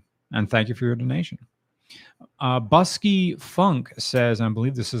interesting. And thank you for your donation. Busky Funk says, and I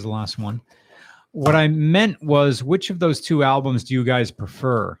believe this is the last one, what I meant was, which of those two albums do you guys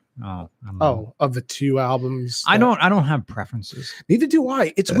prefer? Of the two albums, I don't have preferences. Neither do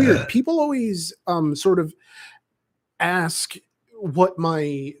I. It's weird. People always sort of ask what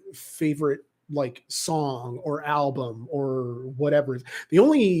my favorite like song or album or whatever is. The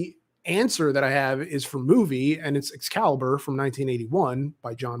only answer that I have is for movie, and it's Excalibur from 1981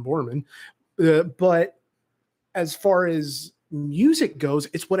 by John Borman. But as far as music goes,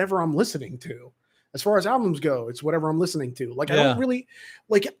 it's whatever I'm listening to. As far as albums go, it's whatever I'm listening to. Like, I don't really,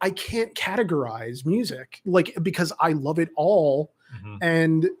 like, I can't categorize music, like, because I love it all.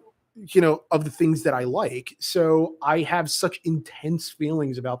 And, you know, of the things that I like. So I have such intense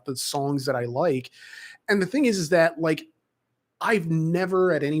feelings about the songs that I like. And the thing is that, like, I've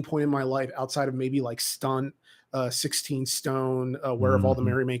never at any point in my life, outside of maybe like Stunt, 16 Stone, Where Have All the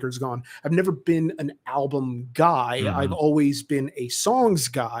Merrymakers Gone, I've never been an album guy. I've always been a songs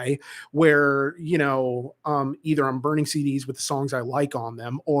guy, where, you know, either I'm burning CDs with the songs I like on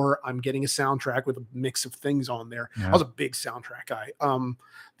them, or I'm getting a soundtrack with a mix of things on there. I was a big soundtrack guy.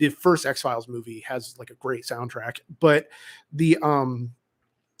 The first X-Files movie has like a great soundtrack, but the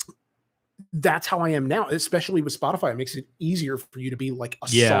that's how I am now, especially with Spotify. It makes it easier for you to be like a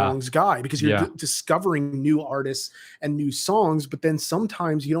Yeah. songs guy because you're Yeah. discovering new artists and new songs. But then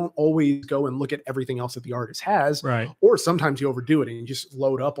sometimes you don't always go and look at everything else that the artist has, Right. or sometimes you overdo it and you just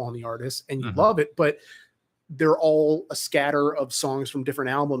load up on the artist and you Mhm. love it. But they're all a scatter of songs from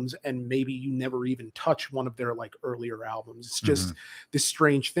different albums, and maybe you never even touch one of their like earlier albums. It's just this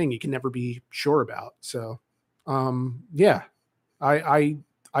strange thing you can never be sure about. So, yeah, I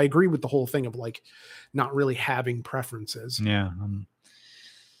agree with the whole thing of like not really having preferences. Yeah.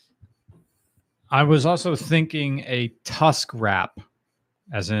 I was also thinking a Tusk rap,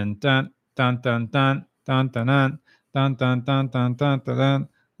 as in dun dun dun dun dun dun dun dun dun dun dun dun dun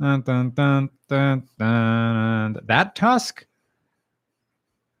dun dun dun dun dun. That Tusk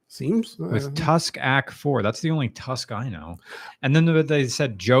Seems with Tusk Act 4. That's the only Tusk I know. And then they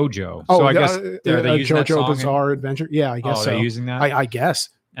said JoJo. oh, So I guess are they using that JoJo song in- Bizarre Adventure. Yeah, I guess Oh, so. they're using that I guess.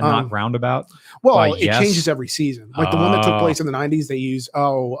 and not Roundabout. Well, Why, it yes. changes every season. Like the one that took Oh. place in the 90s, they use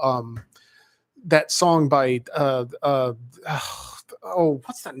that song by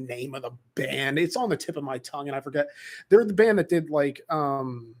what's the name of the band? It's on the tip of my tongue and I forget. They're the band that did like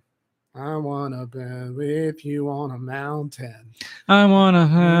I wanna be with you on a mountain. I wanna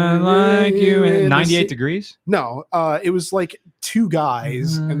hurt like you in 98 degrees. No, it was like two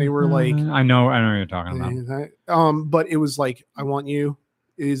guys and they were like I know what you're talking about. but it was like I Want You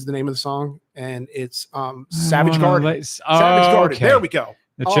is the name of the song, and it's Savage Garden. Savage Garden. Okay. There we go.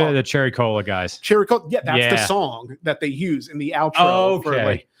 The Cherry Cola guys. Cherry Cola. Yeah, that's the Yeah. song that they use in the outro for Okay.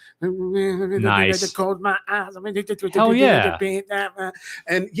 like Nice. Close my eyes. Hell yeah.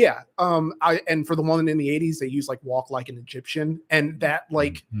 And yeah, and for the one in the 80s, they use like Walk Like an Egyptian, and that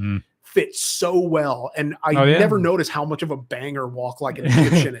like Mhm. fits so well. And I Oh, yeah. never noticed how much of a banger Walk Like an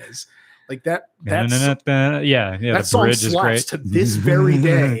Egyptian is. Like that's yeah, that the song bridge is slaps great. to this very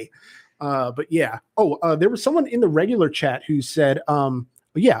day. But yeah. There was someone in the regular chat who said,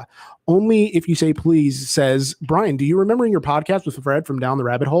 yeah, only if you say please. Says Brian, do you remember in your podcast with Fred from Down the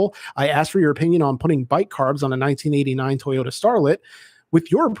Rabbit Hole, I asked for your opinion on putting bike carbs on a 1989 Toyota Starlet?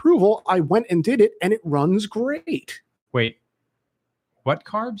 With your approval, I went and did it, and it runs great. Wait, what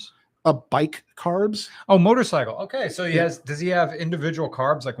carbs? Bike carbs? Oh, motorcycle. Okay, so does he have individual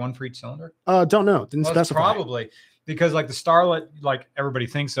carbs, like one for each cylinder? Don't know. Didn't Well, specify. probably because like the Starlet, like everybody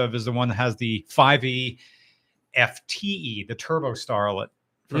thinks of, is the one that has the 5E FTE, the turbo Starlet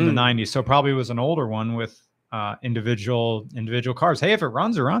from the 90s. So probably was an older one with individual carbs. Hey, if it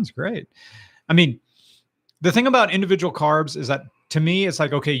runs, it runs great. I mean, the thing about individual carbs is that to me, it's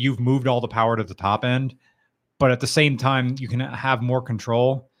like, okay, you've moved all the power to the top end, but at the same time, you can have more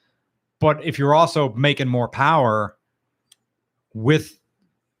control. But if you're also making more power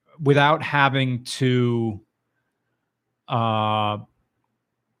without having to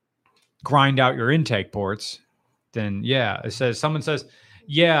grind out your intake ports, then yeah, someone says,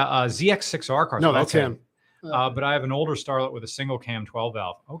 ZX6R cars. No, that's okay. him. But I have an older Starlet with a single cam 12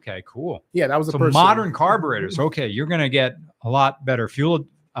 valve. Okay, cool. Yeah, that was the So person. modern carburetors. Okay, you're going to get a lot better fluid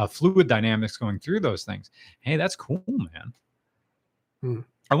dynamics going through those things. Hey, that's cool, man.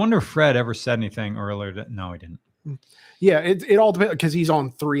 I wonder if Fred ever said anything earlier. No, he didn't. Yeah, it all depends because he's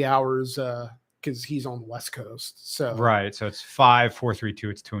on 3 hours because he's on the West Coast. So Right. So it's 5, 4, 3, 2.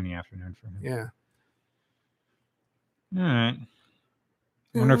 It's 2 in the afternoon for him. yeah. All right.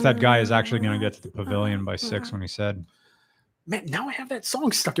 I wonder if that guy is actually going to get to the pavilion by 6 when he said, Man, now I have that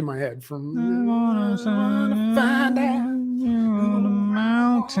song stuck in my head from I wanna find out on the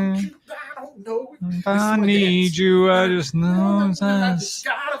mountain. I don't know. If I need you, I just know I us. just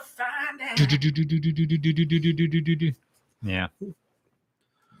gotta find out. Yeah.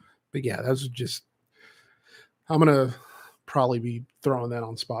 But yeah, that's just. I'm gonna probably be throwing that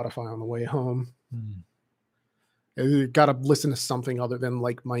on Spotify on the way home. Got to listen to something other than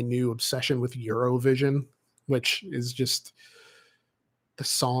like my new obsession with Eurovision, which is just the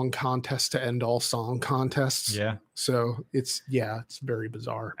song contest to end all song contests. Yeah. So it's very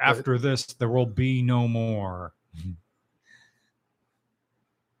bizarre. but- After this, there will be no more.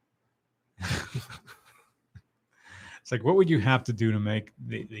 It's like, what would you have to do to make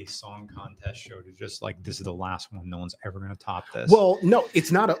the song contest show to just like, this is the last one. No one's ever going to top this. Well, no,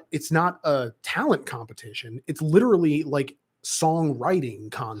 it's not a talent competition. It's literally like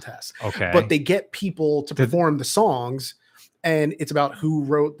songwriting contest. okay. But they get people to perform the songs, and it's about who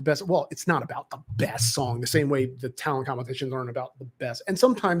wrote the best. Well, it's not about the best song the same way the talent competitions aren't about the best. And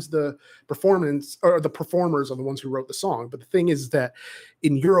sometimes the performance or the performers are the ones who wrote the song. But the thing is that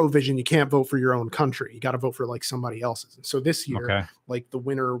in Eurovision, you can't vote for your own country. You got to vote for like somebody else's. And so this year, Okay. like the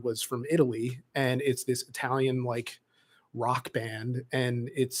winner was from Italy, and it's this Italian like rock band, and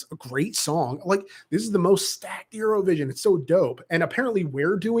it's a great song. Like, this is the most stacked Eurovision. It's so dope. And apparently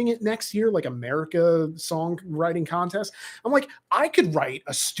we're doing it next year, like America songwriting contest. I'm like, I could write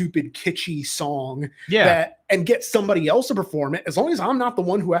a stupid kitschy song Yeah. and get somebody else to perform it, as long as I'm not the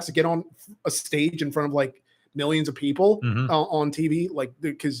one who has to get on a stage in front of like millions of people Mhm. on TV, like,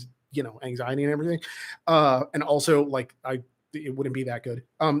 because anxiety and everything. And also, like, it wouldn't be that good.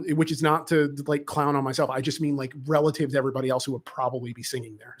 Which is not to like clown on myself. I just mean like relative to everybody else who would probably be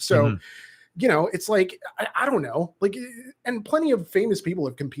singing there. So, it's like, I don't know, like, and plenty of famous people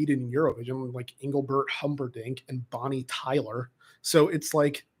have competed in Eurovision, like Engelbert Humperdinck and Bonnie Tyler. So it's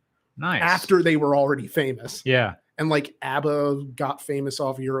like, Nice. after they were already famous. Yeah. And like ABBA got famous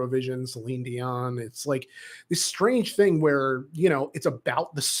off Eurovision, Celine Dion. It's like this strange thing where, it's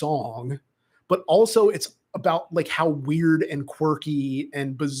about the song, but also it's about like how weird and quirky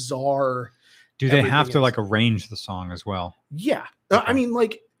and bizarre. Do they have everything to is. like arrange the song as well? Yeah. Okay. I mean,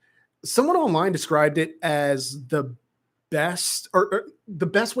 like, someone online described it as the best, or the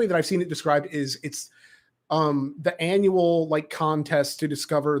best way that I've seen it described is it's the annual like contest to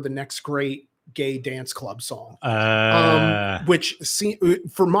discover the next great gay dance club song. Which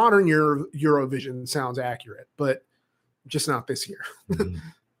for modern Eurovision sounds accurate, but just not this year.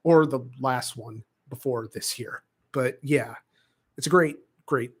 Or the last one before this year. But yeah, it's a great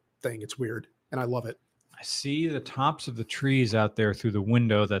thing. It's weird and I love it. I see the tops of the trees out there through the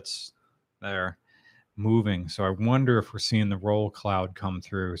window that's there moving. So I wonder if we're seeing the roll cloud come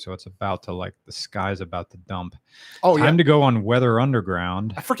through. So it's about to, like, the sky's about to dump. Oh, Time to go on Weather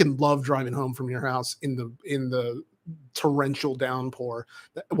Underground. I freaking love driving home from your house in the torrential downpour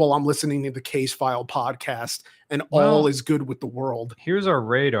while I'm listening to the Case File podcast, and all is good with the world. Here's our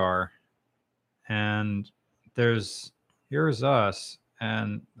radar, and here's us,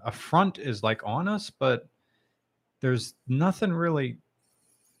 and a front is like on us, but there's nothing really.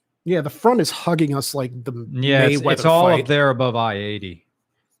 Yeah, the front is hugging us like the Mayweather it's all fight. up there above I-80.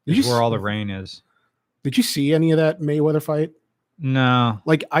 Is where all the rain is. Did you see any of that Mayweather fight? No.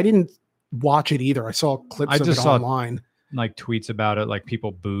 Like, I didn't watch it either. I saw clips of it online. Like tweets about it, like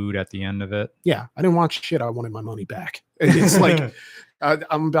people booed at the end of it. Yeah, I didn't watch shit. I wanted my money back. It's like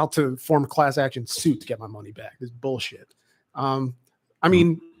I'm about to form a class action suit to get my money back. It's bullshit. I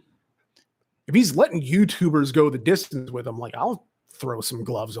mean, if he's letting YouTubers go the distance with him, like, I'll throw some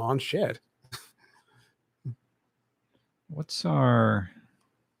gloves on. Shit. What's our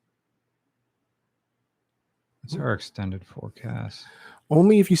extended forecast?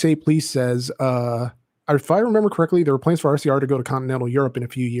 Only if you say please says, if I remember correctly, there were plans for RCR to go to continental Europe in a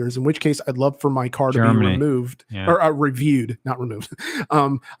few years, in which case I'd love for my car to be removed or reviewed, not removed.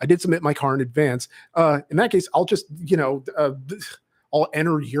 I did submit my car in advance. In that case, I'll just, I'll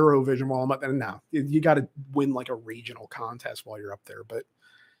enter Eurovision while I'm up there. Now you got to win like a regional contest while you're up there, but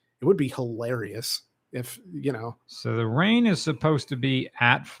it would be hilarious if, So the rain is supposed to be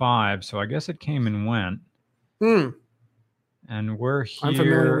at 5. So I guess it came and went. And we're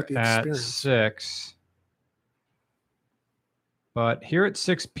here at 6. But here at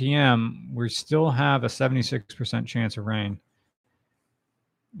 6 p.m., we still have a 76% chance of rain.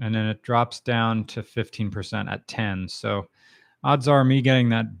 And then it drops down to 15% at 10. So odds are me getting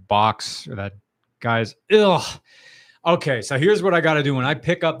that box or that guy's. Okay, so here's what I got to do when I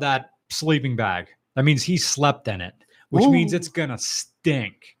pick up that sleeping bag. That means he slept in it, which means it's going to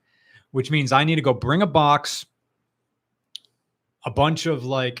stink, which means I need to go bring a box, a bunch of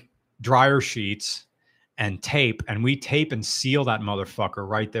like dryer sheets, and tape, and we tape and seal that motherfucker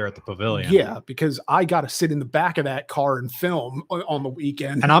right there at the pavilion. Yeah, because I got to sit in the back of that car and film on the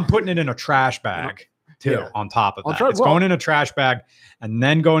weekend. And I'm putting it in a trash bag too, on top of that. It's going in a trash bag and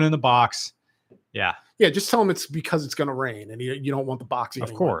then going in the box. Yeah. Yeah, just tell him it's because it's going to rain and you don't want the box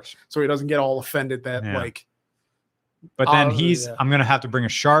anymore. Of course. So he doesn't get all offended that like. But then I'm going to have to bring a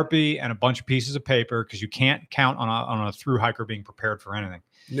Sharpie and a bunch of pieces of paper because you can't count on a through hiker being prepared for anything.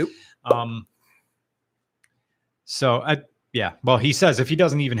 Nope. So well, he says if he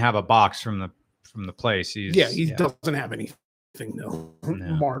doesn't even have a box from the place, he doesn't have anything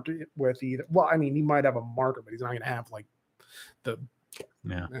marked with either. Well, I mean, he might have a marker, but he's not going to have like the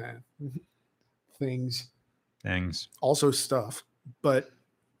things. Also stuff, but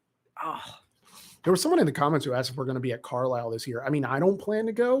there was someone in the comments who asked if we're going to be at Carlisle this year. I mean, I don't plan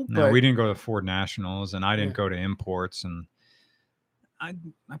to go. No, we didn't go to Ford Nationals, and I didn't go to imports, and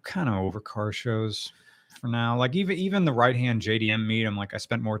I'm kind of over car shows for now. Like even the right-hand JDM meet, I'm like, I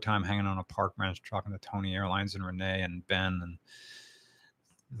spent more time hanging on a park bench talking to Tony Airlines and Renee and Ben, and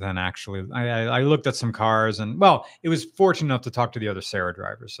then actually I looked at some cars, and well, it was fortunate enough to talk to the other Sarah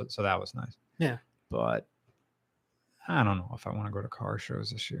drivers, so that was nice. Yeah, but I don't know if I want to go to car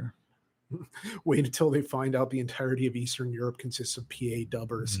shows this year. Wait until they find out the entirety of Eastern Europe consists of PA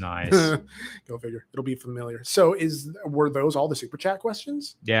dubbers. Nice. Go figure. It'll be familiar. So were those all the super chat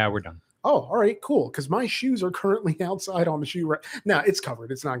questions? Yeah, we're done. Oh, all right, cool. Because my shoes are currently outside on the shoe rack. Now it's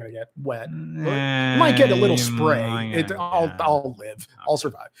covered. It's not going to get wet. But it might get a little spray. I'll live. I'll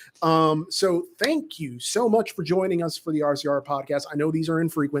survive. So thank you so much for joining us for the RCR podcast. I know these are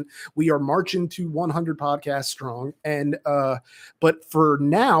infrequent. We are marching to 100 podcasts strong. And but for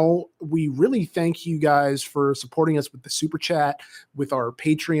now, we really thank you guys for supporting us with the super chat, with our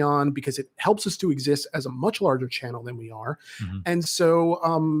Patreon, because it helps us to exist as a much larger channel than we are. Mm-hmm. And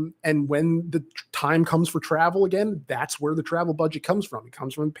so and when the time comes for travel again, that's where the travel budget comes from. It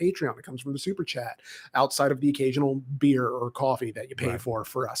comes from Patreon. It comes from the super chat, outside of the occasional beer or coffee that you pay for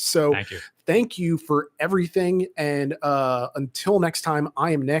us. So thank you for everything. And until next time,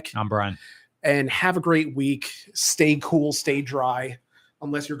 I am Nick. I'm Brian. And have a great week. Stay cool, stay dry,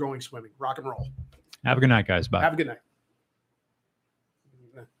 unless you're going swimming. Rock and roll. Have a good night, guys. Bye. Have a good night.